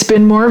that it's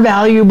been more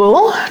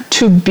valuable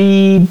to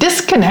be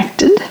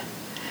disconnected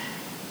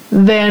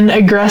then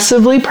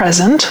aggressively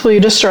present. Will you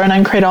destroy and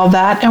uncreate all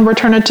that and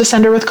return it to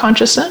sender with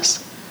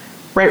consciousness?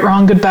 Right,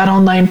 wrong, good, bad,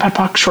 online,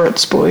 POD,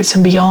 shorts, boys,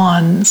 and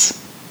beyonds.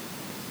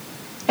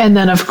 And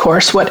then, of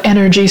course, what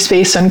energy,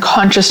 space, and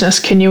consciousness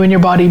can you and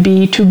your body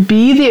be to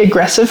be the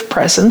aggressive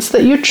presence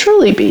that you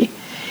truly be?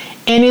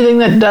 Anything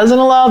that doesn't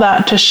allow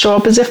that to show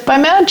up as if by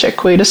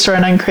magic, will you destroy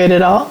and uncreate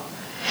it all?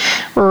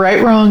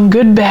 Right, wrong,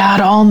 good, bad,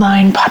 all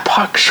 9,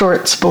 POD,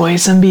 shorts,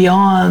 boys, and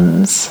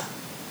beyonds.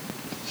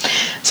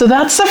 So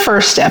that's the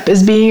first step,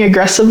 is being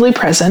aggressively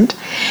present.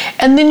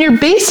 And then you're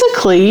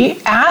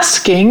basically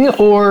asking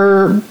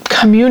or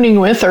communing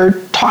with or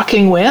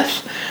talking with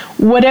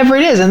whatever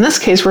it is. In this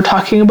case, we're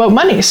talking about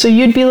money. So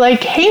you'd be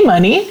like, hey,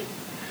 money,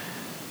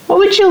 what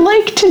would you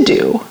like to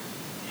do?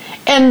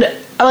 And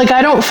like,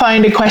 I don't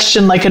find a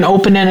question like an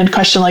open-ended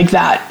question like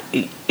that,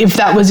 if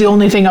that was the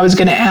only thing I was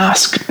going to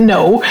ask,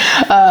 no,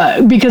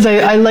 because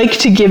I like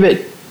to give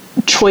it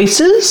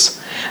choices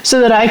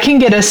so that I can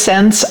get a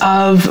sense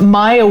of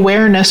my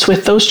awareness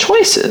with those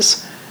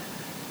choices.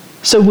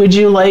 So would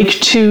you like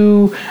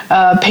to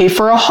pay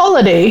for a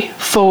holiday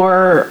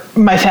for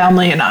my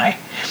family and I?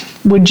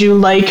 Would you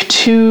like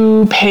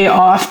to pay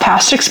off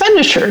past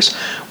expenditures?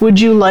 Would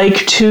you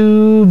like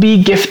to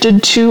be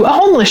gifted to a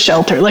homeless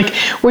shelter? Like,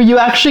 where you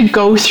actually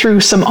go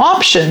through some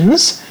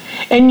options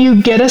and you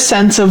get a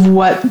sense of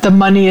what the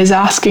money is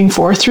asking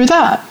for through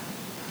that.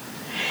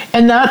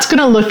 And that's going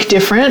to look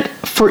different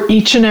for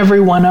each and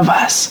every one of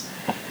us.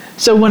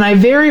 So when I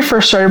very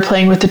first started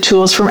playing with the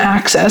tools from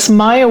Access,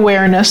 my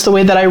awareness, the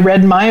way that I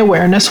read my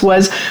awareness,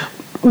 was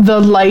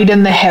the light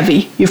and the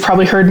heavy. You've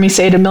probably heard me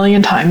say it a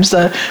million times.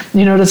 Does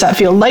that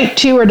feel light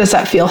to you or does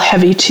that feel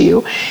heavy to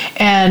you?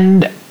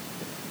 And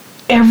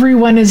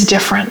everyone is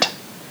different.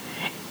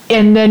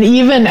 And then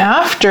even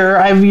after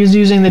I was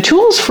using the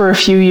tools for a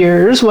few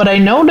years, what I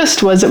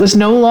noticed was it was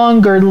no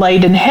longer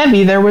light and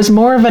heavy. There was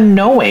more of a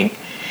knowing.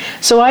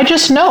 So I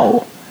just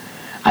know.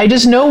 I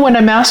just know when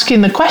I'm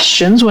asking the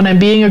questions, when I'm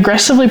being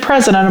aggressively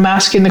present and I'm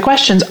asking the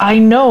questions, I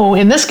know,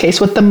 in this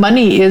case, what the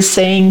money is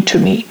saying to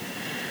me.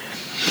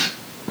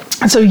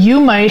 So you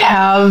might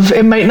have,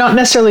 it might not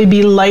necessarily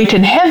be light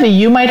and heavy,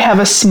 you might have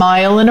a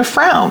smile and a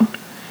frown.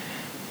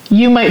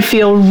 You might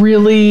feel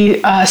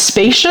really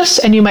spacious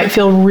and you might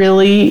feel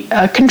really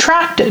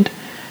contracted.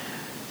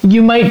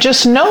 You might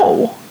just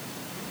know.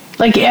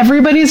 Like,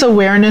 everybody's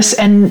awareness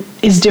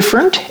is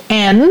different,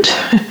 and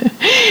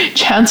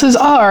chances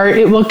are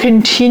it will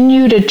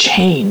continue to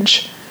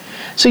change.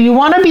 So you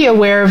want to be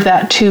aware of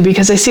that too,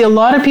 because I see a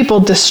lot of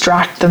people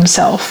distract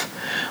themselves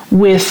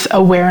with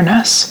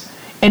awareness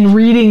and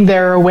reading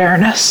their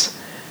awareness.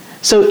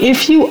 So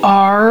if you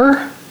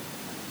are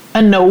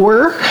a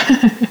knower,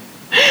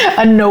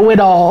 a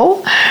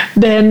know-it-all,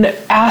 then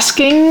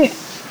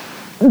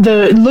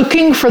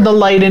looking for the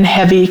light and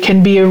heavy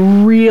can be a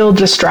real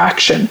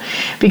distraction,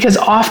 because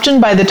often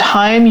by the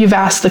time you've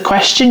asked the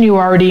question, you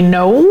already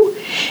know,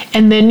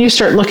 and then you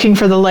start looking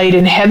for the light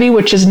and heavy,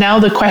 which is now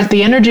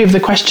the energy of the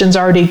question's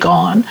already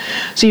gone.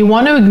 So you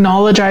want to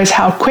acknowledge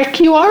how quick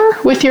you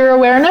are with your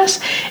awareness,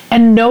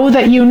 and know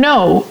that you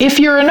know if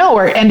you're a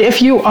knower. And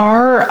if you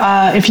are,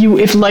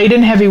 if light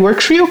and heavy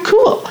works for you,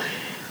 cool.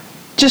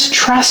 Just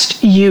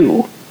trust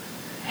you.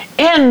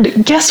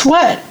 And guess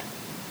what?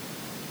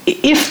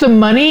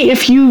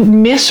 If you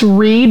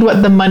misread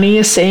what the money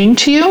is saying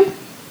to you,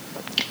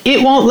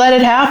 it won't let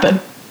it happen.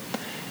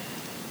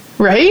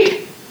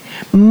 Right?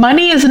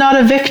 Money is not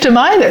a victim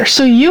either.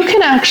 So you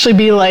can actually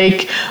be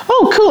like,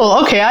 oh,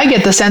 cool. Okay, I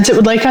get the sense it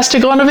would like us to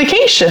go on a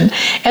vacation.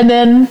 And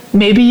then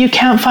maybe you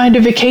can't find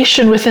a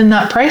vacation within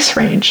that price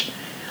range.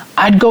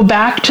 I'd go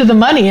back to the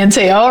money and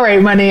say, all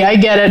right, money, I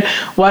get it.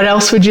 What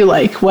else would you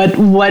like? What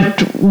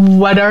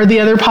are the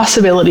other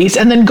possibilities?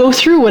 And then go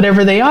through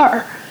whatever they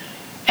are.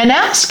 And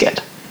ask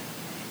it.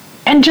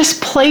 And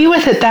just play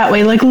with it that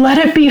way. Like, let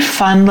it be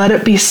fun, let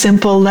it be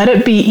simple, let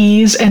it be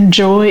ease and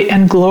joy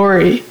and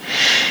glory.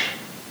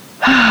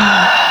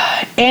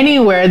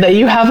 Anywhere that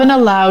you haven't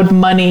allowed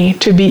money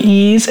to be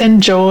ease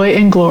and joy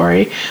and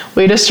glory,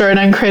 we destroy and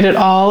uncreate it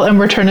all and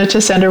return it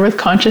to sender with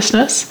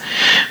consciousness.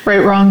 Right,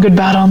 wrong, good,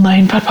 bad,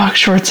 online, POD,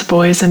 shorts,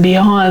 boys, and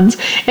beyonds.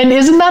 And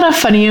isn't that a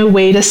funny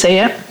way to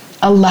say it?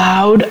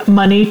 Allowed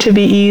money to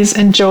be ease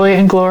and joy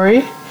and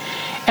glory?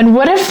 And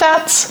what if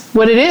that's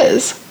what it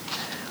is?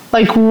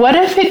 Like, what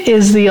if it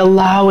is the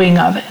allowing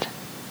of it?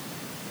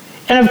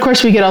 And of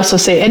course, we could also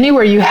say,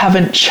 anywhere you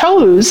haven't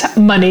chose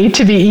money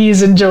to be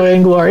ease and joy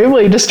and glory,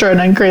 will you destroy and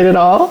uncreate it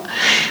all?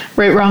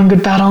 Right, wrong,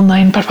 good, bad,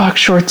 online, POD,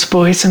 shorts,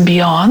 boys, and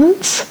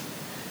beyonds.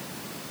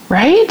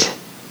 Right?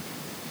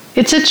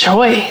 It's a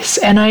choice.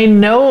 And I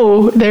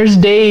know there's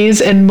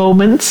days and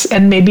moments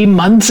and maybe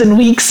months and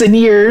weeks and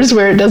years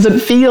where it doesn't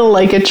feel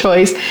like a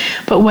choice.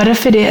 But what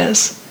if it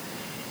is?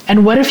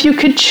 And what if you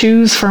could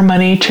choose for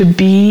money to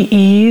be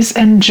ease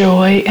and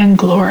joy and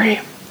glory?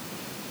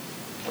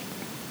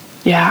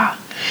 Yeah.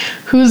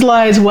 Whose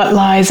lies, what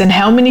lies, and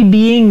how many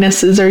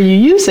beingnesses are you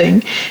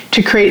using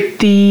to create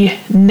the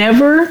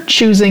never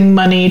choosing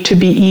money to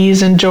be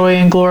ease and joy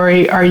and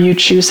glory are you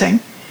choosing?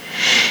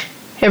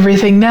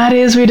 Everything that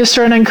is, we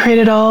destroy and uncreate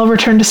it all,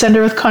 return to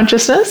sender with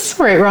consciousness.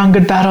 Right, wrong,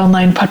 good, bad,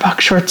 online,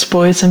 POD, shorts,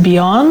 boys, and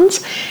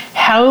beyonds.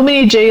 How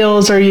many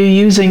jails are you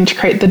using to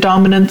create the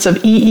dominance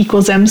of E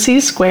equals MC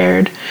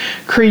squared,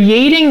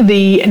 creating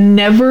the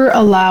never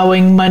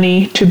allowing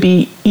money to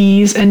be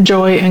ease and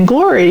joy and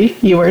glory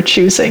you are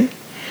choosing?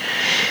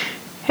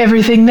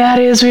 Everything that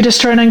is, we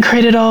destroy and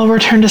uncreate it all,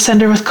 return to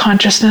sender with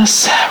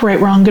consciousness.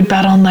 Right, wrong, good,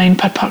 bad, online,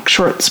 POD,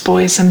 shorts,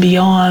 boys, and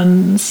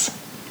beyonds.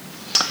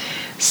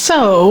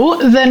 So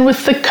then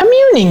with the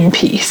communing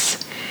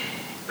piece,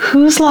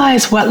 whose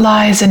lies, what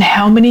lies, and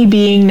how many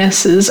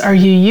beingnesses are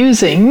you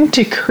using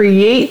to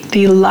create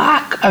the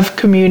lack of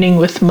communing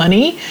with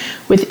money,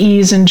 with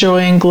ease and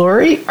joy and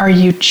glory are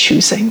you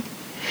choosing?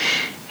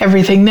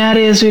 Everything that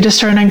is, we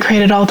destroy and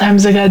uncreate it all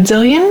times a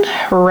godzillion.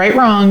 Right,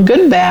 wrong,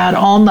 good, bad,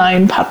 all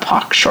 9,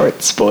 POD,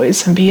 shorts,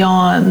 boys, and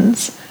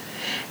beyonds.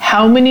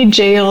 How many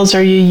jails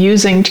are you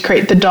using to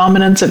create the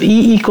dominance of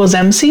E equals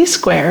MC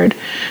squared,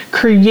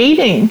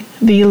 creating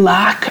the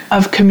lack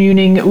of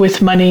communing with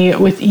money,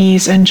 with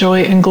ease and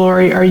joy and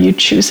glory are you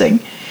choosing?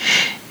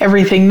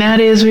 Everything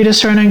that is, we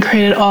destroy and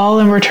uncreate it all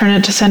and return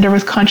it to sender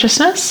with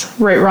consciousness.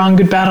 Right, wrong,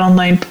 good, bad,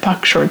 online,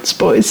 POD, shorts,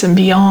 boys, and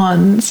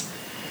beyonds.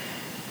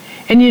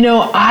 And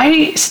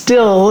I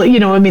still,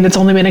 it's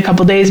only been a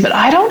couple days, but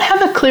I don't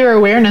have a clear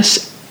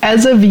awareness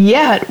as of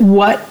yet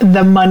what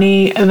the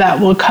money that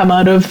will come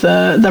out of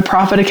the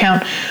profit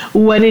account,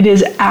 what it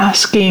is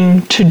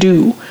asking to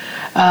do.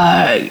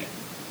 And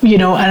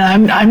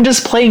I'm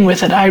just playing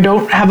with it. I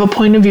don't have a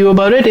point of view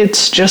about it.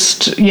 It's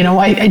just,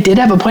 I did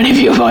have a point of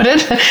view about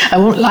it. I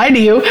won't lie to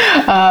you.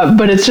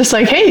 But it's just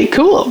like, hey,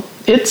 cool.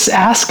 It's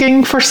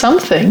asking for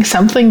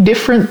something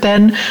different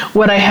than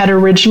what I had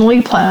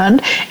originally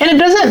planned. And it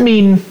doesn't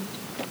mean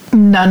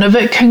none of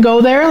it can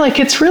go there. Like,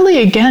 it's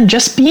really, again,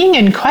 just being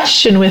in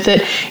question with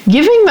it,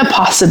 giving the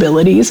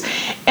possibilities.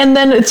 And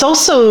then it's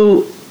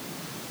also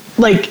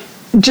like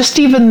just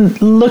even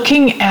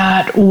looking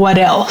at what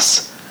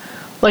else.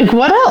 Like,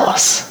 what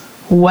else?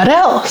 What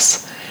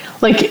else?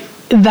 Like,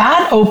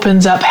 that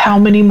opens up how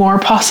many more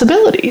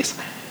possibilities.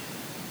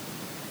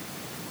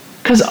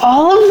 Because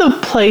all of the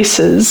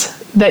places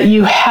that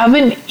you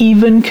haven't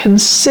even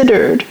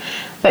considered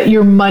that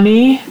your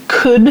money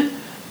could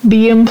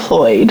be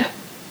employed,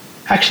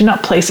 actually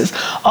not places,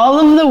 all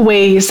of the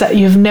ways that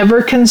you've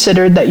never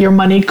considered that your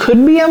money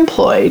could be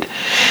employed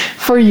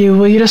for you,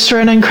 will you destroy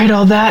and uncreate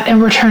all that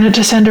and return it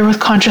to sender with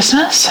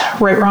consciousness?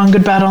 Right, wrong,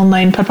 good, bad,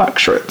 online, POD,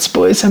 shorts,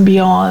 boys, and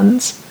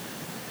beyonds.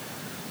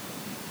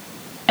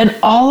 And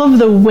all of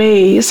the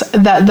ways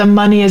that the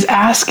money is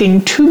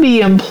asking to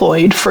be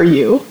employed for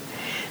you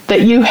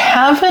that you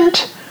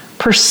haven't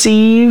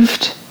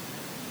perceived,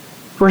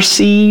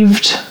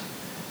 received,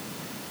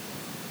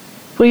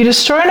 will you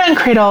destroy and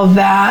uncreate all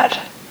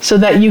that so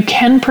that you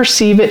can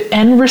perceive it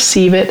and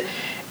receive it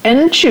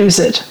and choose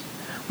it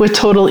with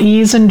total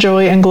ease and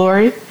joy and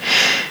glory?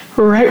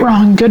 Right,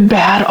 wrong, good,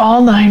 bad,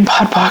 all 9,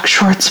 POD,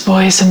 shorts,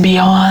 boys, and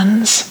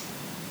beyonds.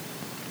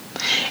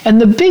 And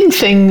the big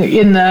thing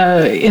in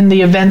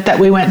the event that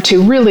we went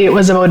to, really, it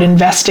was about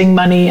investing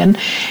money, and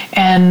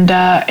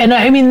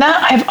I mean,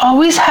 that I've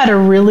always had a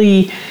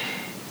really,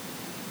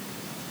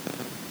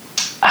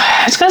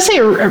 I was going to say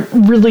a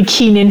really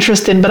keen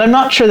interest in, but I'm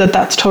not sure that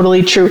that's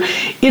totally true.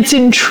 It's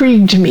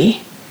intrigued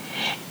me.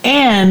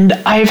 And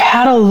I've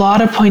had a lot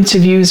of points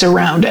of views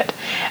around it.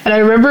 And I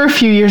remember a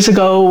few years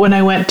ago when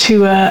I went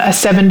to a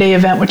 7-day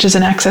event, which is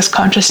an Access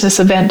Consciousness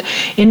event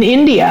in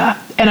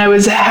India. And I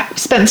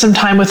spent some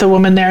time with a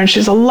woman there, and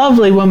she's a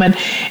lovely woman.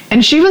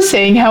 And she was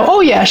saying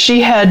how,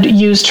 she had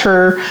used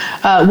her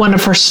one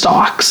of her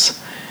stocks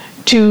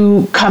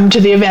to come to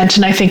the event.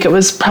 And I think it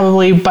was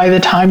probably, by the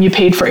time you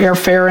paid for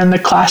airfare and the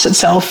class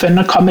itself and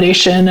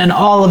accommodation and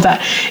all of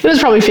that, it was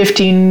probably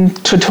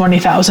 $15,000 to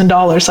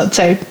 $20,000, let's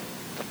say.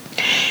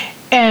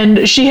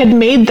 And she had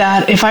made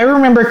that, if I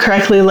remember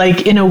correctly,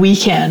 like in a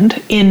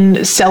weekend,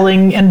 in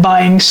selling and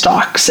buying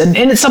stocks. And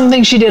it's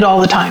something she did all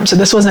the time, so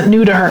this wasn't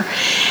new to her.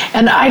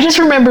 And I just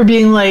remember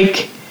being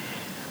like,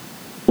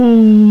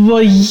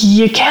 well,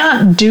 you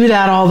can't do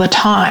that all the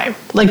time.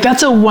 Like,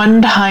 that's a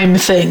one-time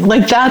thing.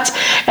 Like, that's,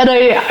 and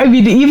I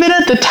mean, even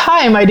at the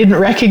time, I didn't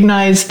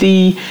recognize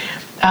the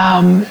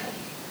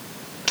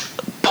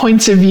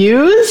points of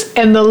views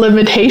and the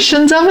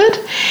limitations of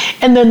it.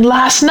 And then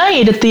last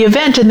night at the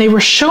event, and they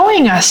were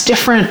showing us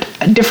different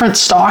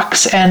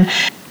stocks and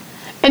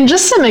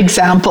just some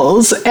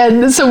examples.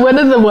 And so one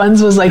of the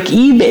ones was like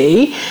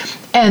eBay,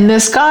 and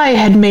this guy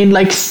had made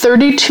like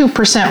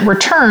 32%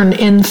 return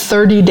in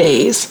 30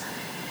 days.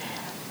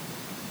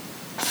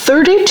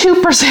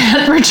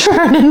 32%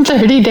 return in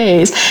 30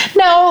 days.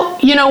 Now,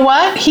 you know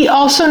what? He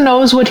also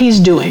knows what he's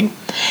doing.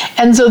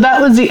 And so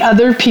that was the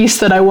other piece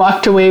that I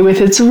walked away with.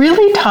 It's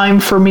really time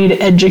for me to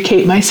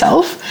educate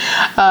myself.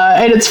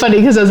 And it's funny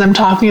because as I'm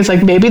talking, it's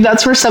like, maybe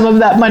that's where some of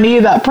that money,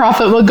 that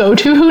profit will go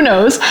to, who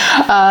knows?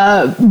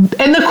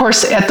 And of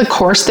course, at the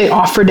course, they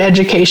offered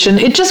education.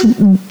 It just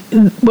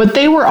what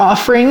they were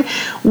offering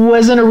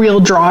wasn't a real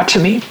draw to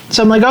me.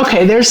 So I'm like,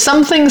 okay, there's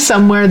something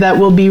somewhere that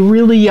will be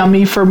really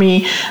yummy for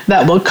me,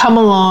 that will come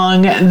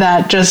along,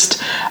 that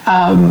just,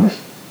 I'll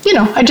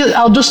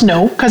just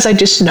know, because I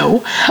just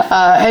know.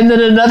 And then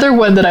another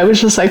one that I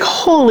was just like,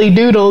 holy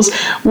doodles,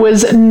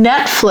 was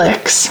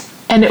Netflix.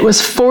 And it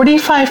was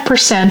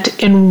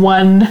 45% in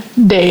one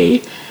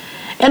day.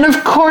 And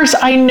of course,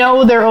 I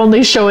know they're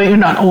only showing,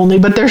 not only,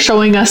 but they're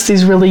showing us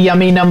these really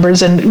yummy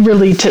numbers and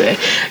really to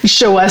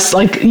show us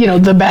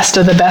the best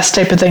of the best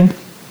type of thing.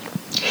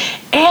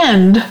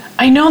 And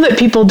I know that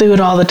people do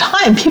it all the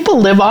time. People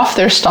live off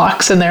their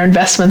stocks and their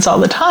investments all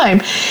the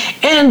time.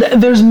 And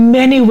there's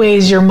many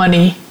ways your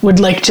money would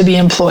like to be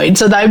employed.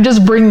 So I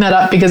just bring that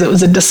up because it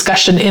was a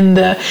discussion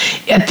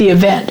at the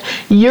event.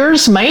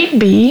 Yours might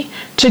be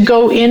to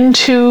go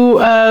into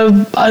a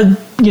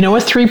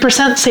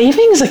 3%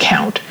 savings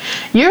account.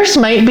 Yours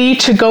might be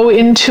to go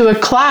into a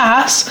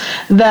class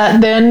that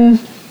then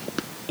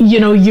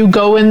you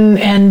go in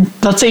and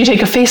let's say you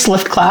take a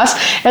facelift class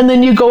and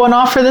then you go and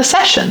offer the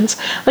sessions.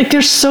 Like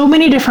there's so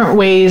many different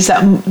ways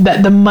that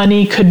the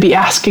money could be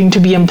asking to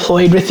be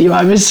employed with you.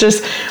 I was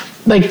just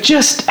like,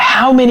 just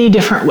how many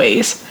different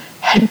ways?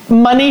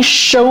 Money,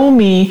 show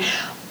me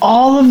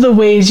all of the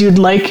ways you'd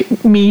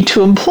like me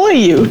to employ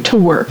you to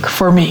work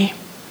for me.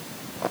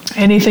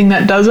 Anything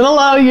that doesn't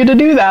allow you to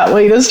do that,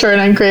 well, you just try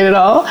and create it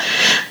all.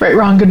 Right,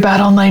 wrong, good,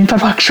 bad, online,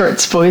 POD,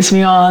 shorts, boys,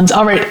 meons.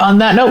 All right, on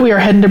that note, we are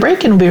heading to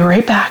break and we'll be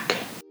right back.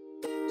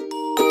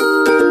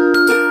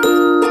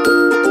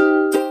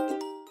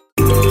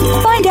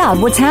 Find out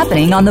what's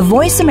happening on the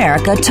Voice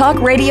America Talk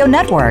Radio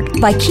Network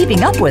by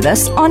keeping up with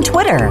us on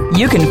Twitter.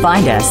 You can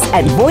find us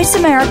at Voice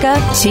America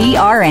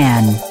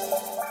TRN.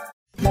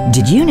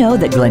 Did you know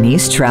that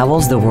Glenyce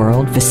travels the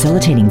world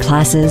facilitating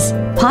classes,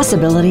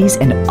 possibilities,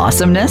 and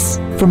awesomeness?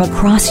 From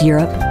across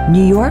Europe,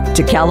 New York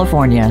to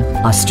California,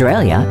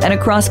 Australia, and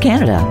across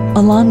Canada,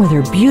 along with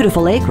her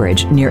beautiful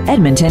acreage near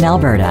Edmonton,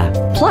 Alberta.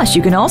 Plus,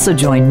 you can also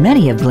join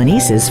many of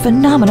Glenyce's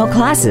phenomenal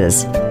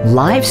classes,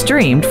 live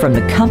streamed from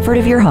the comfort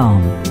of your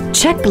home.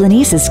 Check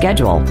Glenyce's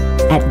schedule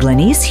at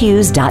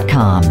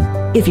GlenyceHughes.com.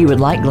 If you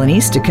would like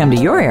Glenyce to come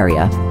to your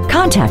area,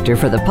 contact her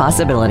for the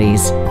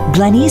possibilities.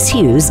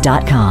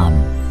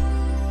 GlenyceHughes.com.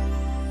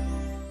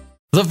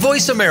 The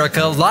Voice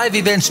America Live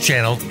Events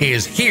channel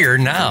is here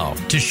now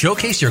to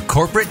showcase your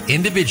corporate,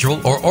 individual,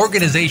 or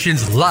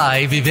organization's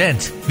live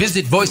event.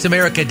 Visit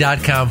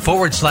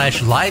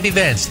voiceamerica.com/live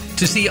events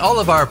to see all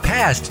of our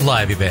past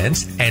live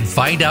events and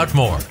find out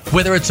more.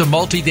 Whether it's a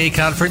multi-day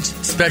conference,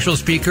 special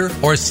speaker,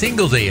 or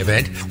single-day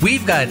event,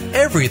 we've got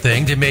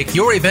everything to make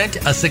your event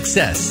a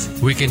success.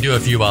 We can do a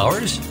few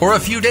hours or a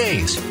few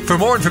days. For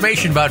more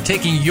information about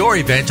taking your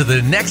event to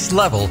the next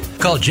level,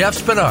 call Jeff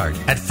Spinard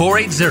at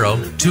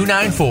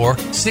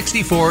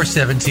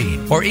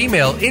 480-294-6417 or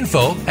email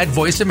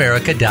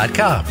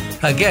info@voiceamerica.com.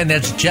 Again,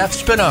 that's Jeff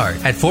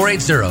Spinard at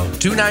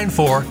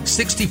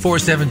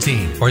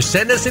 480-294-6417 or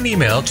send us an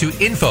email to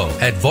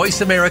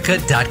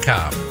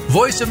info@voiceamerica.com.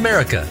 Voice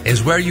America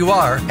is where you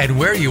are and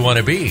where you want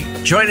to be.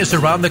 Join us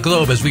around the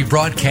globe as we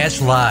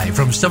broadcast live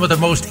from some of the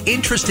most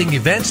interesting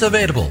events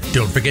available.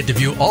 Don't forget to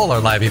view all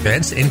our live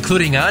events,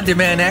 including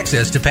on-demand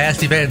access to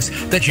past events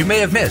that you may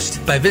have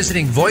missed by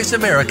visiting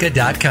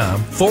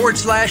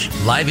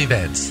voiceamerica.com/live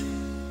events.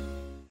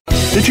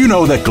 Did you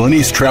know that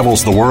Glenyce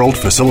travels the world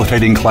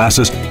facilitating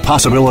classes,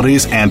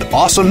 possibilities, and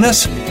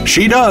awesomeness?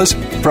 She does.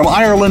 From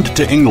Ireland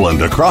to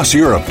England, across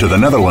Europe to the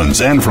Netherlands,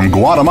 and from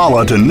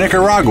Guatemala to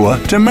Nicaragua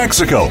to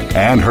Mexico,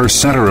 and her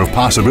Center of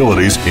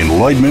Possibilities in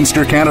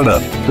Lloydminster,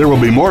 Canada. There will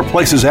be more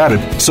places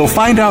added, so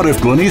find out if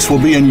Glenyce will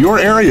be in your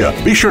area.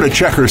 Be sure to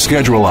check her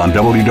schedule on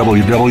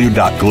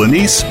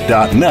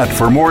www.glenyce.net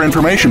for more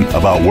information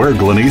about where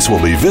Glenyce will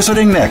be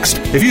visiting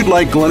next. If you'd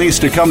like Glenyce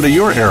to come to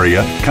your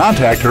area,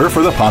 contact her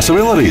for the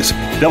possibilities.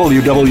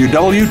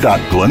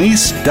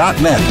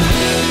 www.glenyce.net.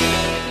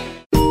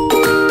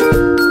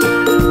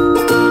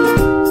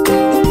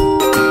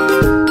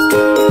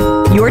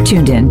 You're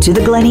tuned in to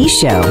The Glenyce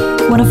Show.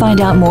 Want to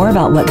find out more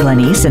about what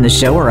Glenyce and the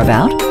show are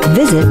about?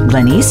 Visit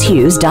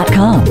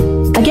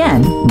GlenyceHughes.com.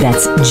 Again,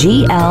 that's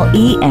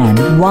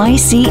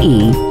GLENYCE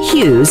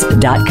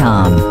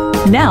Hughes.com.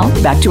 Now,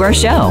 back to our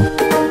show.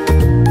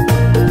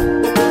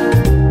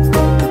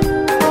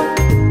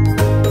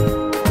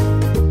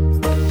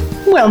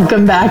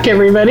 Welcome back,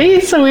 everybody.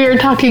 So we are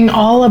talking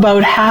all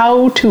about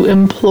how to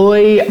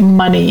employ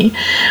money,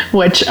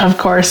 which, of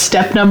course,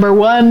 step number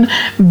 1,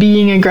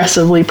 being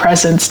aggressively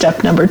present.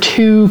 Step number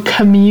 2,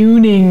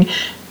 communing,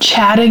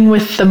 chatting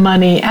with the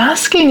money,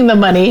 asking the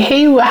money,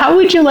 hey, how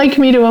would you like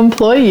me to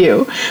employ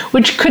you?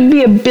 Which could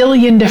be a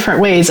billion different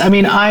ways. I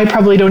mean, I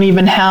probably don't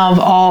even have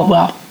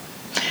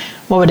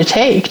what would it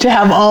take to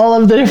have all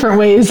of the different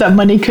ways that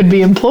money could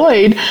be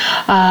employed?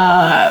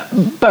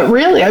 But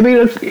really, I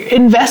mean,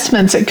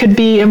 investments, it could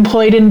be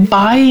employed in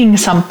buying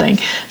something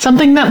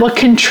that will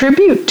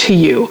contribute to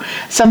you,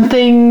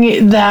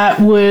 something that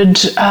would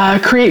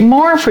create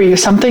more for you,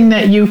 something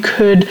that you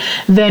could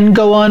then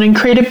go on and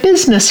create a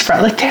business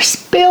from. Like,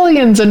 there's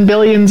billions and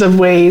billions of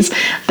ways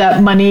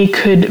that money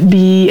could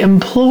be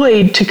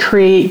employed to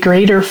create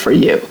greater for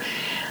you.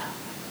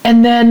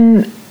 And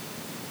then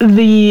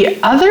the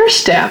other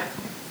step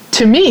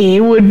to me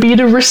would be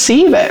to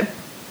receive it.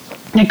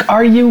 Like,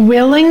 are you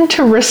willing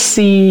to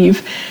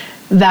receive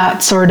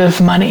that sort of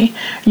money?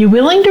 Are you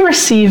willing to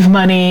receive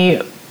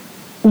money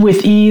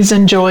with ease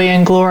and joy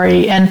and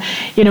glory? And,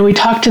 we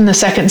talked in the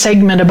second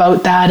segment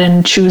about that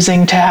and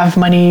choosing to have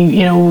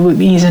money,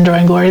 with ease and joy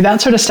and glory,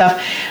 that sort of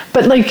stuff.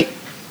 But like,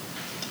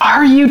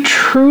 are you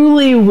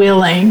truly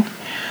willing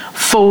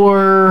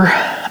for,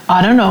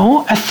 I don't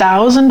know,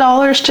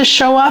 $1,000 to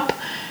show up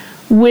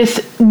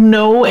with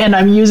no, and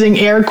I'm using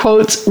air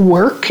quotes,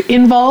 work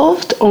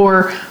involved,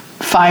 or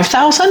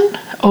 5,000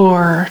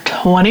 or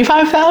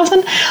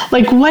 25,000?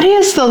 Like, what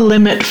is the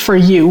limit for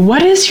you?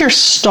 What is your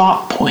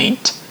stop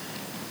point?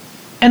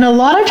 And a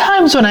lot of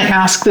times when I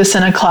ask this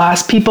in a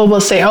class, people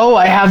will say, oh,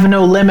 I have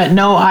no limit.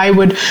 No, I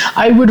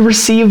would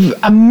receive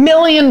 $1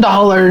 million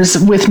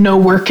with no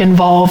work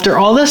involved, or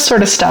all this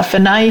sort of stuff.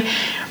 And I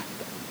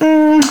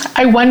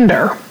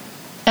wonder.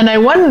 And I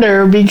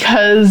wonder,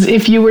 because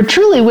if you were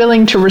truly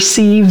willing to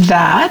receive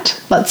that,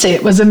 let's say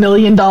it was $1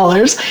 million,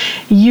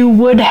 you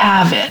would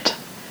have it.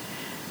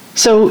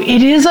 So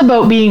it is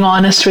about being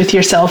honest with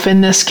yourself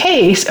in this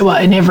case, well,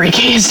 in every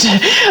case,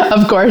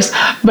 of course,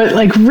 but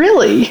like,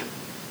 really,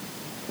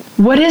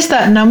 what is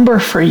that number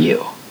for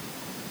you?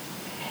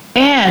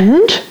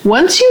 And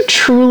once you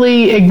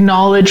truly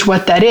acknowledge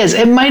what that is,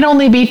 it might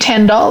only be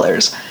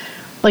 $10.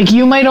 Like,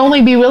 you might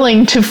only be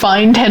willing to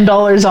find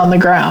 $10 on the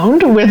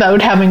ground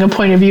without having a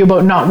point of view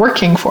about not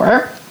working for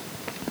it.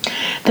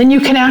 Then you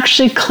can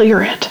actually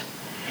clear it.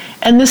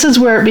 And this is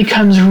where it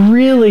becomes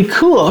really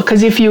cool,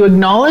 because if you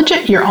acknowledge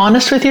it, you're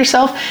honest with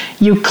yourself,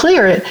 you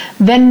clear it,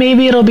 then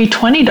maybe it'll be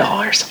 $20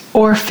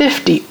 or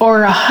 $50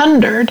 or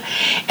 $100.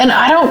 And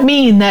I don't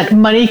mean that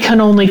money can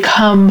only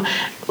come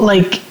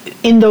like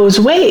in those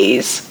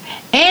ways.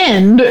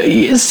 And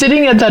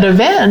sitting at that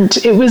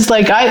event, it was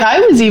like I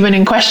was even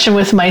in question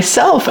with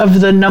myself of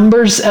the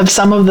numbers of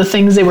some of the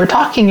things they were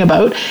talking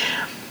about.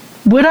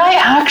 Would I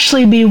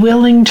actually be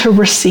willing to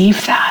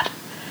receive that?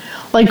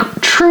 Like,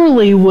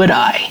 truly, would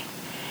I?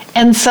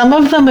 And some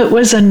of them, it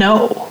was a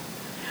no,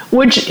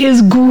 which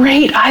is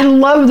great. I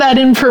love that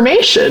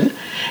information,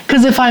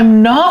 because if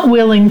I'm not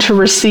willing to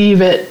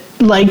receive it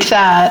like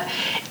that,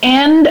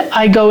 and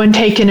I go and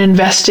take an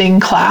investing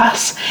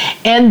class,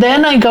 and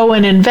then I go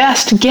and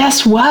invest,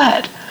 guess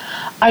what?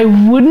 I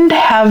wouldn't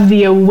have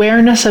the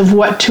awareness of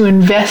what to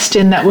invest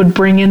in that would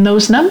bring in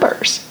those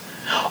numbers.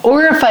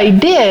 Or if I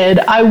did,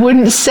 I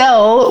wouldn't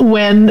sell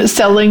when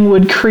selling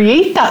would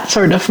create that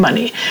sort of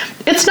money.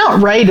 It's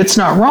not right, it's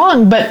not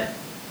wrong, but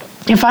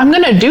if I'm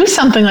going to do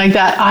something like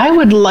that, I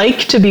would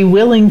like to be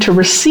willing to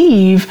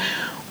receive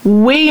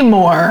way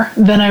more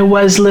than I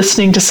was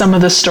listening to some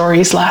of the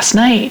stories last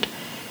night.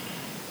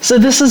 So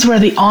this is where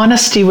the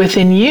honesty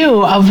within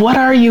you of what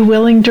are you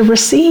willing to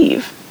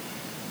receive?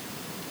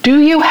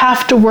 Do you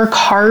have to work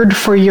hard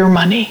for your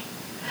money?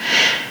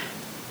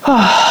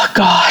 Oh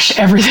gosh,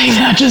 everything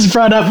that just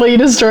brought up, lead,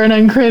 destroy, and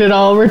uncreate it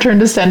all, return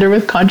to sender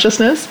with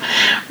consciousness,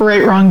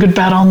 right, wrong, good,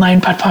 bad, all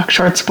nine, putt, puck,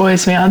 shorts,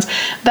 boys, meons.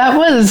 That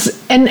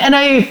was, and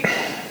I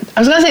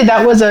was going to say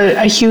that was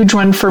a huge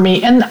one for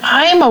me. And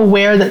I'm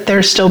aware that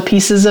there's still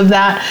pieces of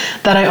that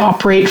I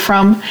operate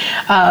from.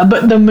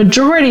 But the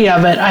majority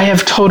of it, I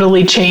have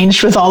totally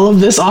changed with all of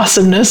this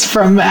awesomeness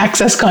from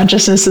Access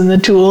Consciousness and the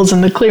tools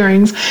and the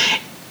clearings.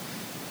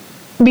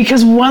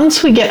 Because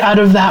once we get out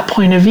of that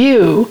point of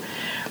view,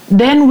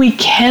 then we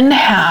can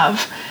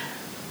have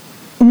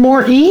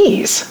more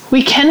ease.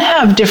 We can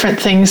have different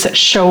things that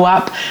show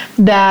up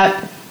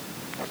that,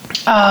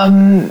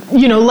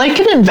 like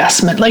an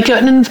investment, I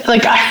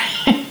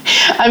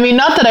mean,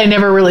 not that I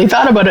never really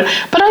thought about it,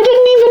 but I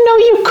didn't even know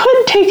you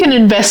could take an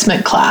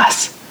investment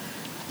class,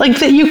 like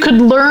that you could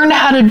learn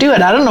how to do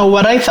it. I don't know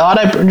what I thought.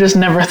 I just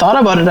never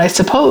thought about it, I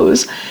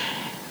suppose.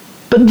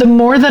 But the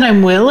more that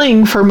I'm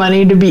willing for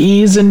money to be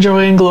ease and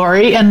joy and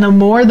glory, and the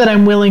more that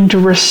I'm willing to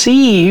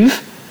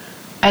receive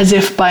as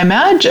if by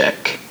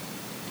magic,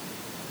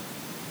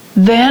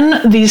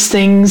 then these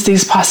things,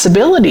 these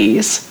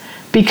possibilities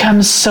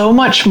become so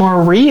much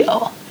more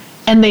real,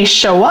 and they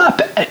show up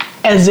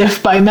as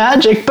if by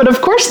magic, but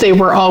of course they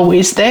were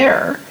always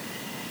there.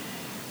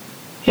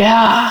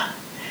 Yeah.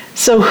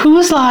 So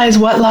whose lies,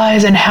 what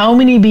lies, and how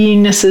many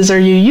beingnesses are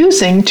you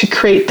using to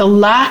create the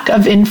lack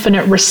of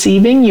infinite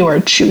receiving you are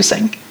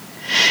choosing?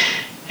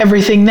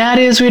 Everything that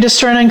is, we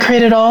destroy and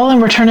uncreate it all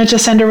and return it to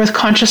sender with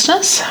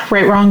consciousness.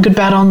 Right, wrong, good,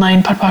 bad, all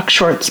nine, putt, puck,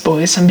 shorts,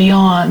 boys, and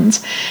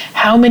beyonds.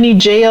 How many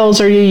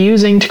jails are you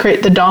using to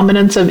create the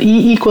dominance of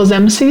E equals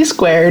MC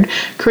squared,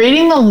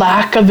 creating the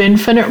lack of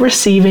infinite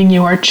receiving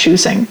you are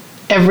choosing?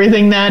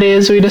 Everything that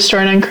is, we destroy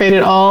and uncreate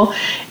it all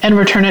and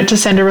return it to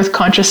sender with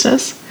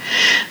consciousness.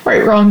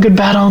 Right, wrong, good,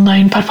 bad, all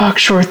nine, POD POC,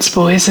 shorts,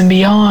 boys, and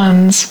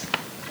beyonds.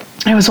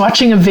 I was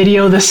watching a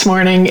video this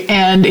morning,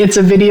 and it's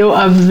a video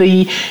of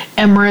the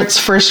Emirates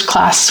first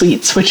class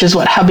suites, which is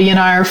what hubby and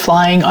I are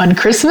flying on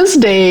Christmas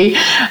Day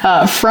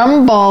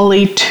from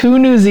Bali to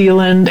New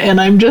Zealand,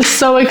 and I'm just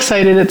so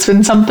excited. It's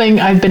been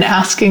something I've been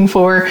asking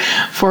for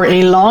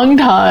a long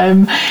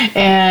time,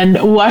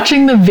 and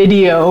watching the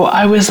video,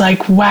 I was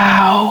like,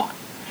 wow,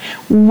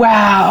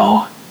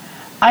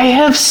 I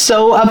have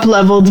so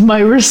up-leveled my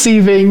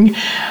receiving,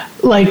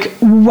 like,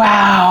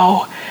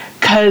 wow.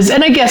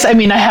 And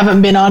I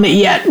haven't been on it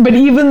yet, but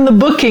even the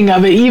booking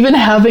of it, even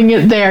having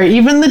it there,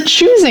 even the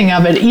choosing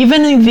of it,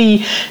 even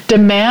the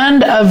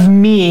demand of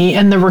me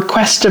and the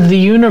request of the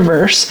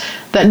universe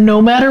that no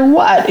matter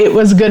what, it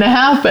was going to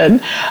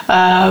happen.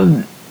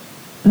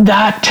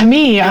 That to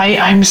me,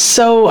 I've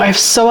so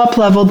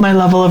up-leveled my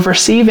level of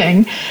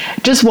receiving.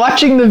 Just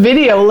watching the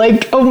video,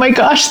 like, oh my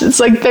gosh, it's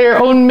like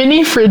their own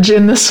mini fridge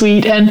in the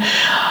suite, and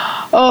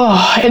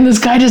this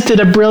guy just did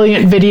a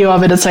brilliant video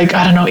of it. It's like,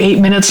 8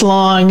 minutes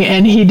long,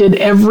 and he did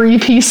every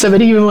piece of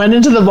it. He even went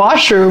into the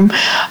washroom.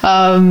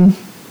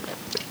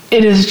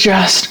 It is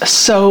just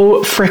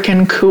so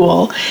freaking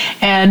cool.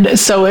 And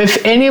so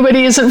if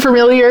anybody isn't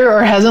familiar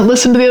or hasn't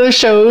listened to the other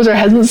shows or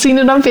hasn't seen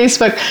it on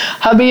Facebook,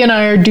 hubby and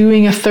I are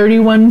doing a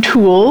 31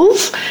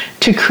 tools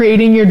to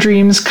creating your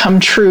dreams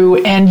come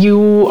true, and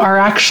you are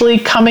actually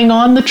coming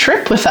on the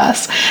trip with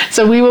us.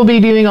 So we will be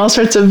doing all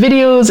sorts of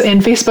videos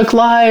and Facebook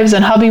Lives,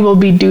 and hubby will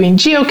be doing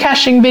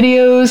geocaching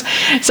videos,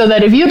 so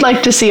that if you'd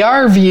like to see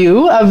our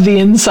view of the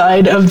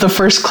inside of the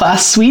first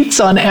class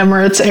suites on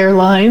Emirates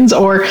Airlines,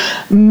 or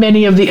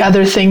many of the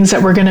other things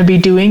that we're going to be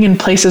doing in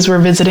places we're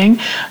visiting,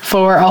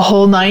 for a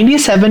whole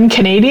 97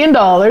 Canadian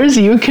dollars,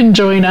 you can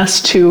join us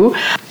too.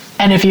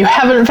 And if you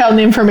haven't found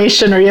the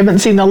information or you haven't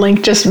seen the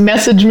link, just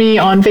message me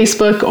on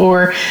Facebook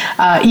or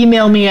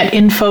email me at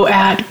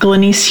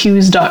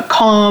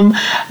info@glenycehughes.com,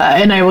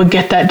 and I will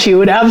get that to you.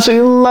 Would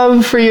absolutely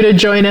love for you to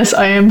join us.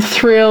 I am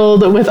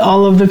thrilled with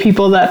all of the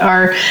people that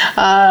are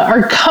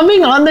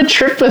coming on the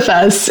trip with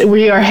us.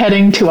 We are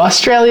heading to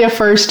Australia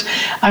first.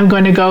 I'm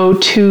going to go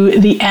to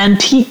the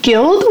Antique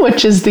Guild,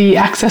 which is the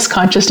Access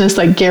Consciousness,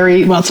 like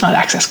Gary, well, it's not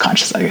Access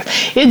Consciousness,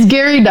 it's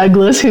Gary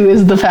Douglas, who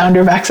is the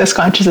founder of Access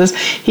Consciousness.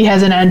 He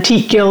has an Antique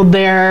Guild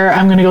there.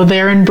 I'm going to go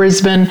there in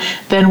Brisbane.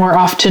 Then we're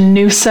off to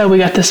Noosa. We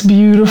got this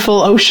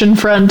beautiful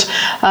oceanfront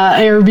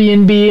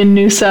Airbnb in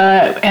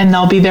Noosa, and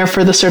I'll be there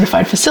for the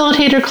certified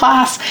facilitator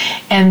class,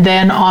 and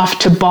then off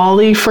to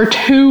Bali for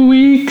 2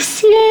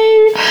 weeks.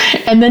 Yay!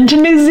 And then to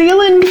New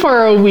Zealand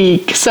for a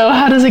week. So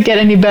how does it get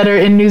any better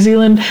in New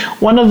Zealand?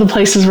 One of the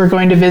places we're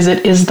going to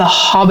visit is The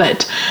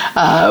Hobbit.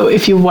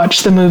 If you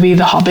watch the movie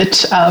The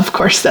Hobbit, of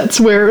course, that's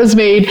where it was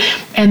made.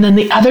 And then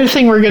the other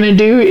thing we're going to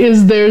do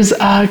is there's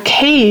a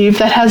cave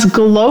that has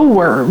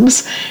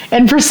glowworms,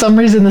 and for some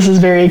reason this is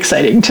very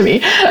exciting to me.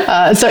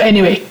 So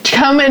anyway,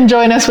 come and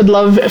join us. Would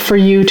love for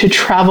you to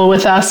travel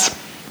with us.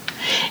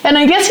 And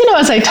I guess,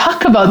 as I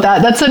talk about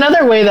that, that's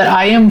another way that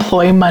I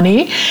employ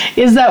money,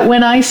 is that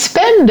when I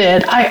spend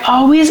it, I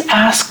always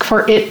ask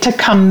for it to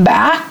come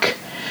back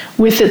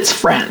with its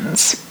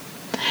friends.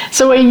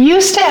 So I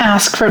used to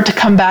ask for it to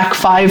come back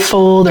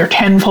 5-fold or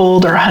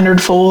 10-fold or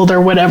 100-fold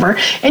or whatever,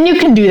 and you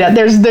can do that.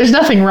 There's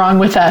nothing wrong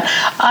with that.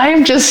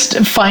 I just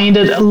find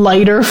it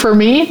lighter for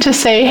me to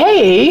say,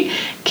 hey,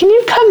 can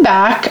you come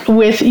back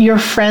with your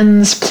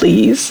friends,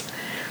 please?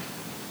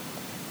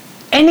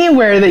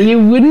 Anywhere that you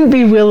wouldn't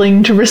be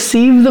willing to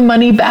receive the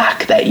money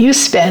back that you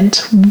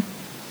spent,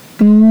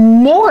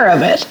 more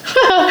of it,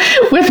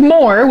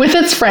 with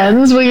its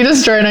friends, will you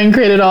destroy and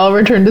uncreate it all,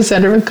 return to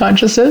center with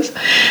consciousness?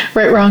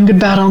 Right, wrong, good,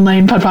 bad, all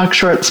nine, POD POC,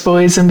 shorts,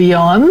 boys, and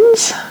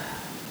beyonds.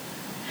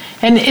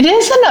 And it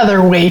is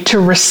another way to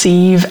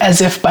receive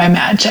as if by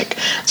magic.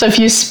 So if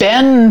you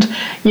spend,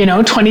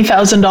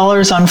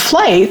 $20,000 on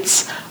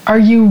flights, are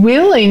you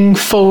willing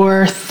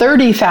for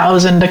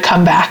 $30,000 to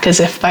come back as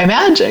if by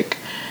magic?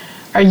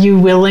 Are you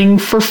willing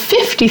for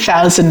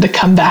 $50,000 to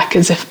come back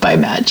as if by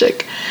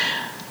magic?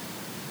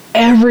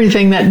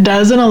 Everything that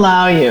doesn't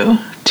allow you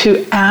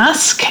to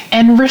ask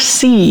and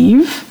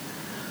receive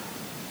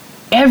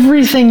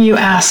everything you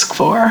ask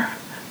for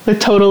with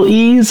total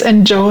ease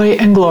and joy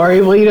and glory,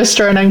 will you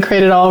destroy and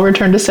uncreate it all,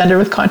 return to sender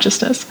with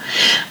consciousness?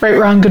 Right,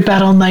 wrong, good,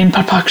 bad, all nine,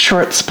 POD POC,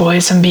 shorts,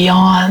 boys, and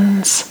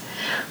beyonds.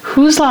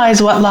 Whose lies,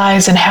 what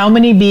lies, and how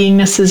many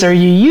beingnesses are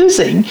you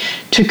using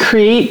to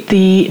create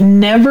the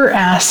never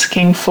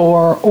asking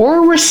for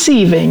or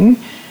receiving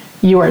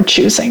you are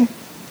choosing?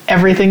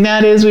 Everything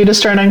that is, we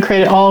destroy and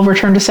uncreate it all,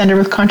 return to sender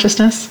with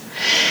consciousness.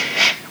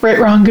 Right,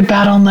 wrong, good,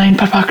 bad, all nine,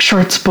 POD POC,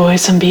 shorts,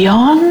 boys, and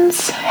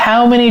beyonds.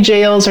 How many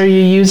jails are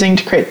you using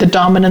to create the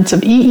dominance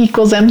of E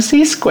equals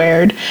MC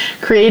squared,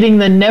 creating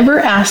the never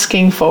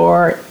asking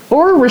for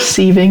or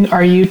receiving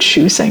are you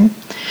choosing?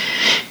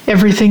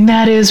 Everything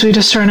that is, we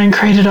destroy and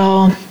uncreate it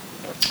all,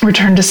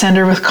 return to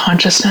sender with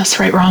consciousness.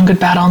 Right, wrong, good,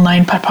 bad, all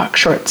nine, POD POC,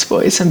 shorts,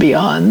 boys, and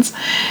beyonds.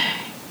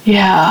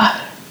 Yeah.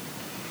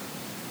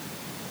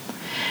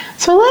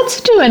 So let's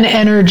do an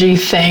energy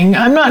thing.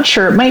 I'm not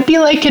sure. It might be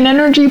like an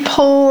energy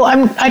pull.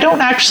 I don't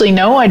actually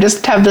know. I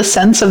just have the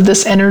sense of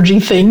this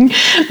energy thing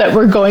that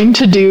we're going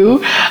to do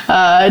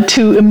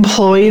to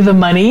employ the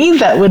money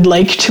that would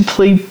like to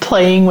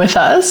playing with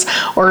us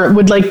or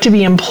would like to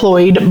be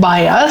employed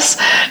by us.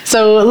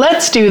 So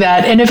let's do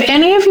that. And if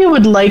any of you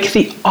would like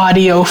the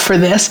audio for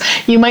this,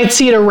 you might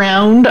see it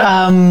around.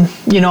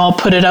 I'll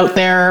put it out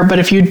there. But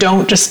if you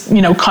don't, just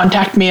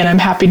contact me, and I'm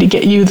happy to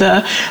get you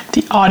the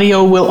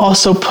audio. We'll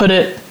also put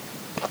it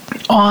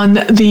on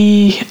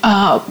the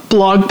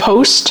blog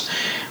post,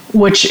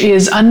 which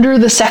is under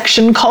the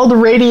section called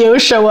Radio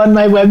Show on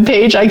my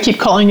webpage. I keep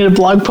calling it a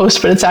blog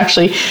post, but it's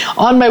actually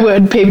on my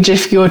webpage.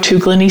 If you go to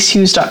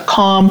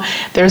glenycehughes.com,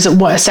 there's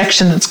a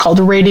section that's called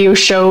Radio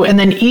Show, and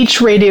then each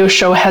radio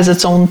show has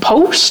its own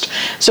post.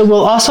 So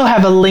we'll also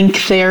have a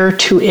link there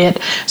to it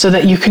so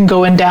that you can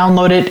go and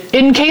download it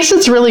in case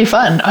it's really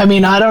fun. I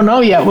mean, I don't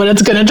know yet what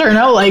it's going to turn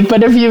out like,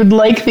 but if you'd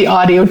like the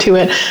audio to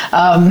it,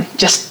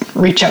 just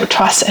reach out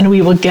to us and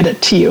we will get it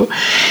to you.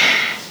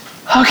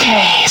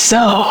 Okay,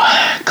 so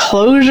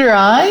close your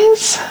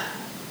eyes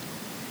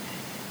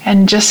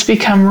and just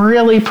become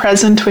really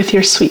present with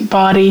your sweet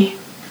body.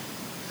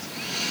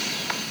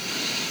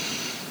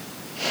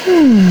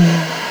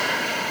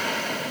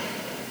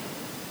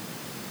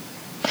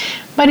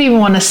 Might even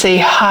want to say,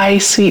 hi,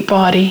 sweet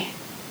body.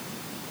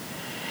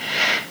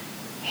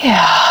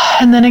 Yeah,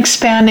 and then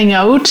expanding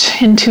out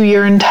into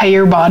your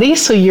entire body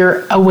so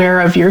you're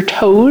aware of your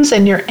toes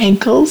and your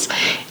ankles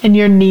and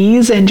your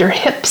knees and your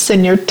hips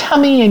and your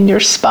tummy and your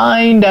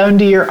spine down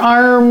to your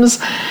arms,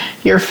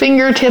 your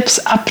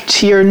fingertips up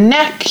to your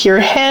neck,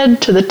 your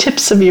head to the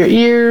tips of your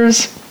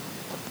ears.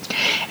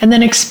 And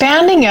then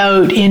expanding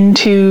out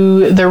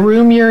into the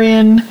room you're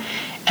in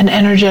and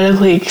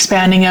energetically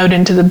expanding out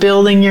into the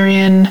building you're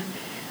in,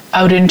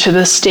 out into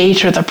the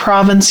state or the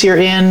province you're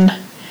in,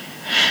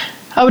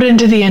 out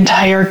into the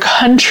entire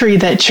country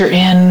that you're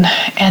in,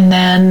 and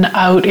then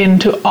out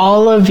into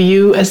all of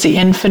you as the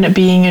infinite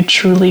being you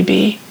truly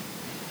be.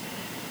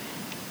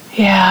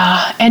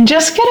 Yeah, and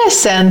just get a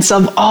sense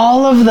of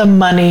all of the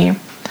money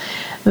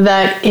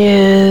that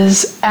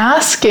is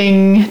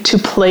asking to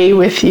play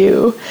with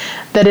you,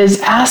 that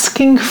is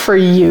asking for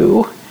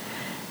you,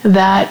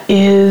 that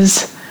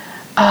is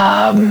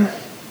asking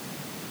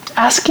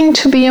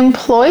to be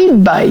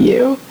employed by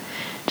you.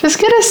 Just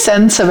get a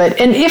sense of it.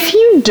 And if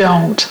you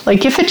don't,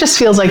 like if it just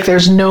feels like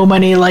there's no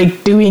money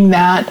like doing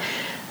that,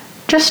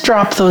 just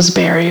drop those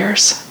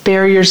barriers.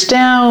 Barriers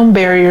down,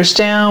 barriers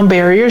down,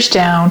 barriers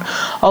down.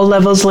 All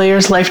levels,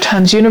 layers,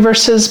 lifetimes,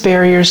 universes,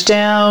 barriers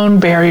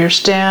down,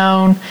 barriers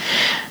down,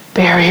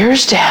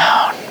 barriers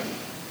down.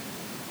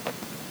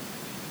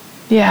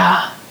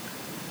 Yeah.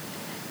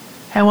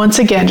 And once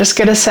again, just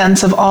get a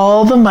sense of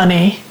all the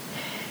money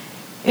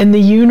in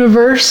the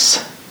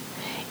universe,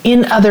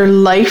 in other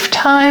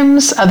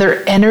lifetimes,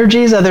 other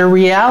energies, other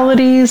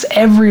realities,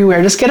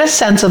 everywhere. Just get a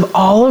sense of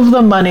all of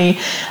the money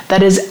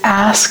that is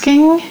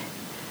asking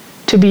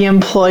to be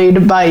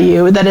employed by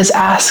you, that is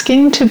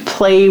asking to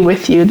play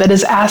with you, that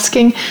is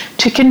asking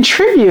to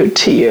contribute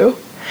to you.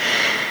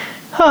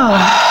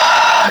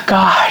 Oh,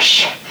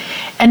 gosh.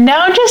 And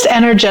now just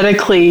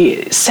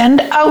energetically send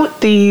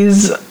out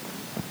these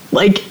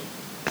like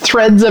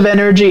threads of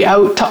energy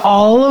out to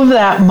all of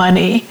that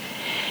money.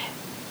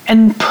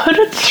 And put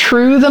it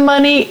through the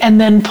money and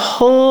then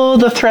pull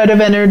the thread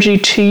of energy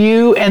to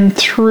you and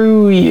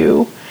through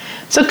you.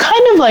 So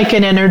kind of like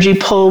an energy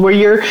pull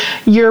where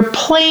you're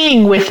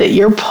playing with it,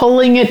 you're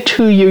pulling it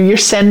to you, you're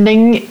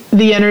sending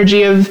the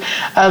energy of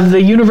the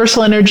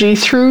universal energy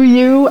through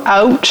you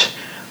out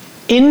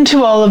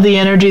into all of the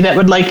energy that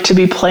would like to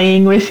be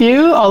playing with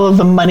you, all of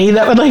the money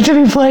that would like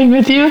to be playing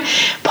with you,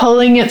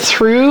 pulling it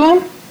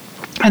through,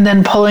 and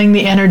then pulling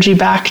the energy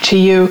back to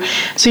you.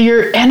 So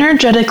you're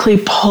energetically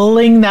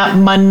pulling that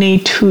money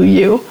to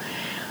you.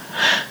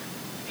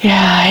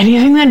 Yeah,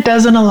 anything that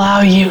doesn't allow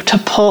you to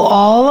pull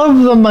all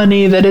of the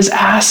money that is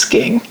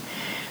asking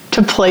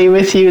to play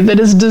with you, that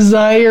is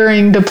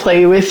desiring to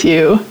play with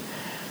you,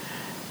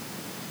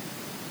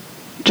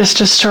 just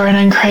destroy and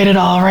uncreate it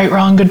all. Right,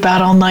 wrong, good,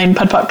 bad, all nine,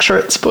 POD, POC,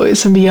 shorts,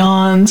 boys and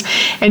beyonds.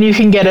 And you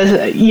can get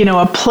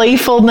a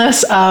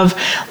playfulness of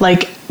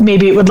like,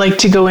 maybe it would like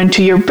to go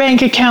into your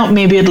bank account.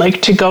 Maybe it'd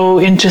like to go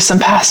into some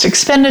past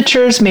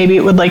expenditures. Maybe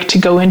it would like to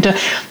go into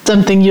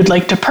something you'd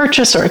like to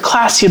purchase or a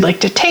class you'd like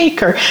to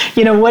take or,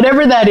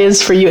 whatever that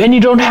is for you. And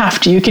you don't have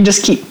to. You can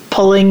just keep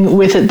pulling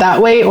with it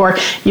that way, or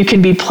you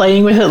can be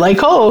playing with it like,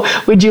 oh,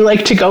 would you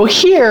like to go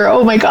here?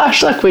 Oh my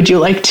gosh, look, would you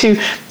like to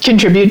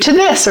contribute to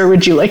this? Or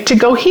would you like to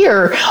go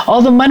here?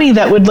 All the money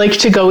that would like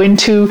to go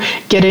into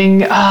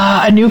getting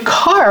a new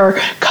car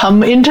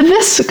come into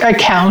this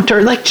account,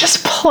 or like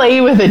just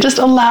play with it. Just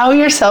allow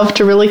yourself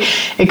to really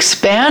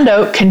expand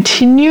out,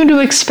 continue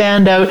to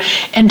expand out,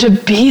 and to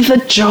be the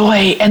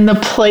joy and the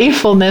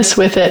playfulness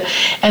with it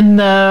and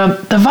the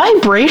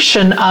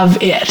vibration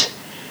of it.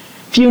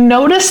 If you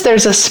notice,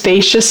 there's a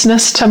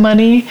spaciousness to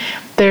money,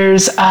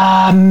 there's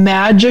a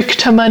magic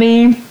to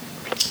money,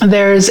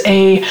 There's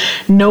a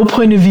no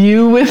point of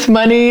view with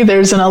money.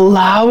 There's an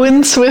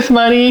allowance with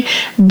money.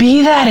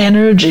 Be that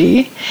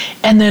energy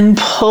and then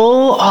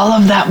pull all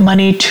of that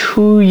money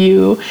to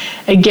you.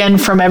 Again,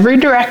 from every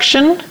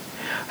direction,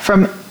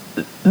 from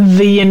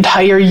the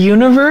entire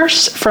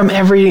universe, from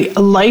every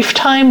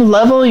lifetime,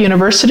 level,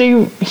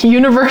 universal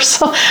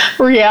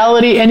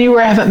reality,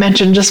 anywhere I haven't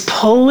mentioned, just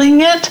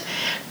pulling it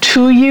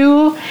to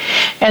you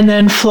and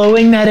then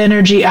flowing that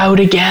energy out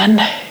again.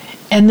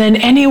 And then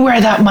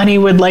anywhere that money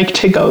would like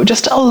to go,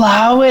 just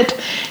allow it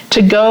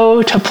to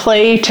go, to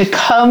play, to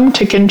come,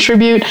 to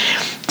contribute,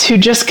 to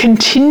just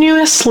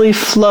continuously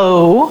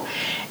flow,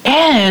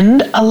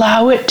 and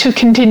allow it to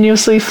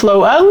continuously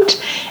flow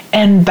out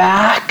and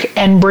back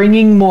and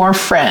bringing more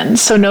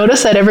friends. So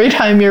notice that every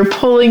time you're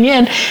pulling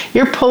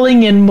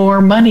in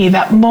more money,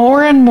 that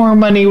more and more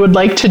money would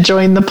like to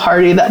join the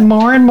party, that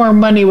more and more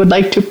money would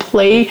like to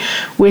play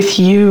with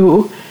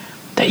you,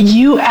 that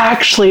you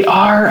actually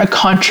are a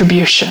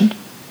contribution.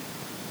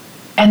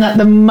 And that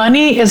the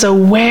money is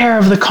aware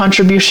of the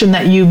contribution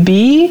that you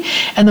be,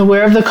 and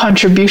aware of the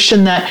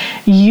contribution that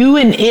you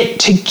and it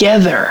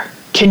together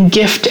can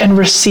gift and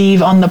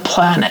receive on the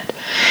planet.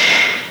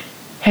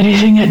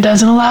 Anything that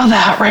doesn't allow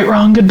that, right,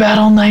 wrong, good, bad,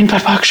 all nine,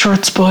 POD,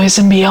 shorts, boys,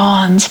 and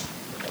beyonds.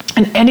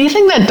 And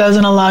anything that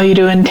doesn't allow you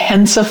to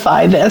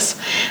intensify this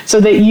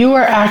so that you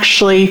are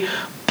actually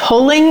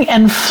pulling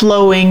and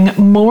flowing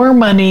more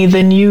money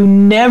than you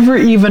never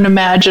even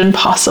imagined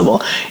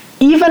possible,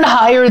 even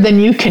higher than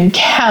you can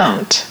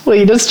count. Will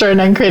you destroy and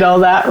uncreate all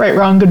that? Right,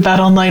 wrong, good, bad,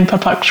 all nine,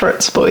 POD,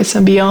 shorts, boys,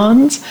 and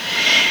beyonds.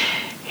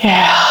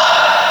 Yeah.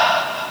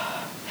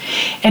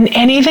 And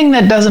anything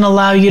that doesn't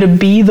allow you to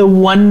be the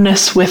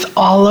oneness with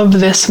all of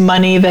this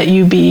money that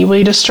you be, will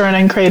you destroy and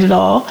uncreate it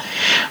all?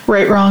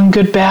 Right, wrong,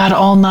 good, bad,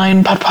 all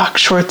nine, POD,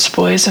 shorts,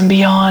 boys, and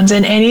beyonds.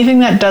 And anything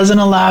that doesn't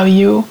allow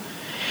you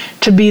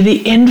to be the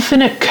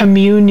infinite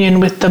communion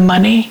with the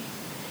money,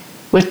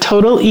 with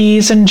total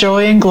ease and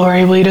joy and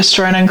glory, will you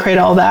destroy and uncreate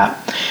all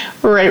that?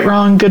 Right,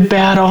 wrong, good,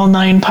 bad, all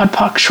nine,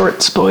 POD,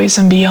 shorts, boys,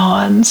 and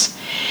beyonds.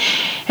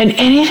 And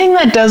anything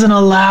that doesn't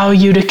allow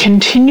you to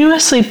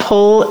continuously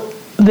pull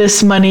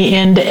this money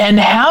in and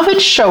have it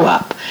show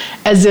up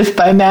as if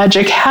by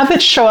magic, have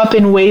it show up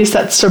in ways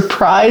that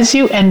surprise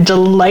you and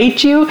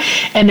delight you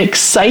and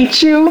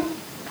excite you,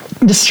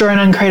 destroy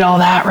and uncreate all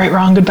that, right,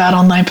 wrong, good, bad,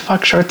 all nine,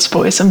 POD, shorts,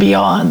 boys, and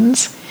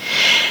beyonds.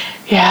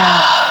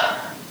 Yeah.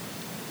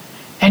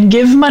 And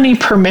give money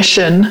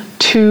permission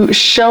to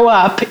show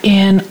up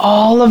in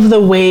all of the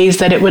ways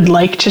that it would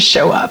like to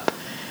show up.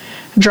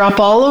 Drop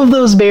all of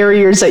those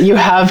barriers that you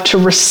have to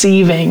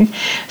receiving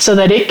so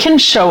that it can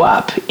show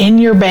up in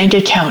your bank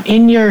account,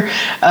 in your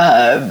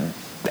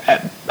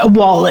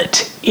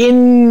wallet,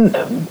 in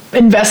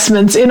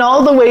investments, in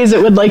all the ways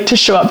it would like to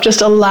show up,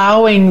 just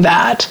allowing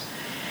that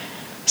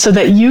so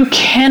that you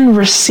can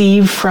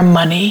receive from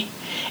money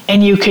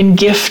and you can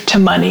gift to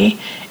money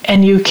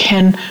and you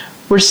can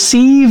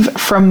receive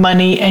from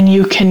money and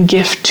you can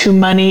gift to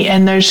money,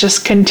 and there's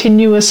just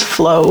continuous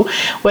flow.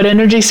 What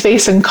energy,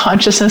 space, and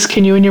consciousness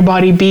can you and your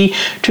body be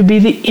to be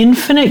the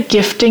infinite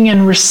gifting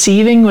and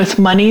receiving with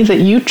money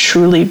that you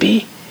truly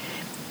be?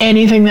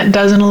 Anything that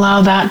doesn't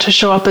allow that to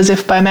show up as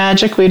if by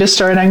magic, we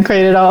destroy and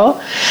uncreate it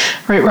all.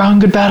 Right, wrong,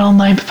 good, bad, all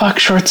nine, POD,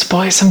 shorts,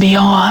 boys, and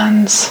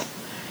beyonds.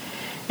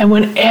 And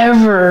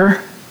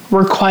whenever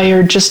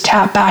required, just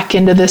tap back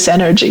into this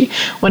energy.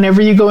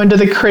 Whenever you go into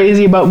the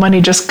crazy about money,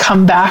 just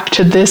come back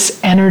to this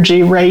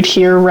energy right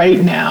here,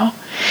 right now.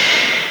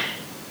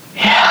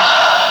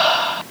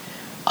 Yeah.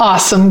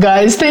 Awesome,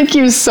 guys. Thank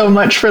you so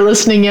much for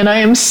listening in. I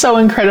am so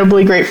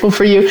incredibly grateful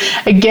for you.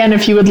 Again,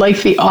 if you would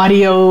like the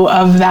audio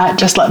of that,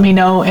 just let me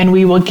know and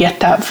we will get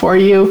that for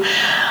you.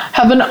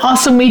 Have an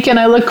awesome week, and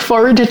I look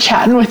forward to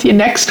chatting with you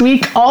next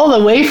week, all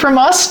the way from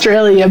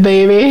Australia,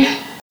 baby.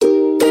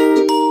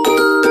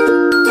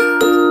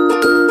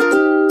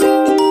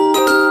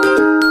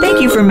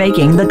 Thank you for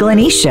making The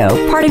Glenyce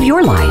Show part of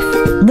your life.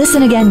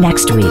 Listen again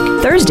next week,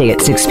 Thursday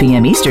at 6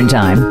 p.m. Eastern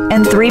Time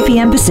and 3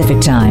 p.m. Pacific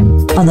Time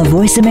on the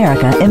Voice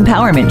America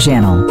Empowerment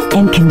Channel,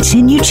 and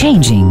continue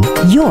changing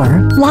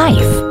your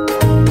life.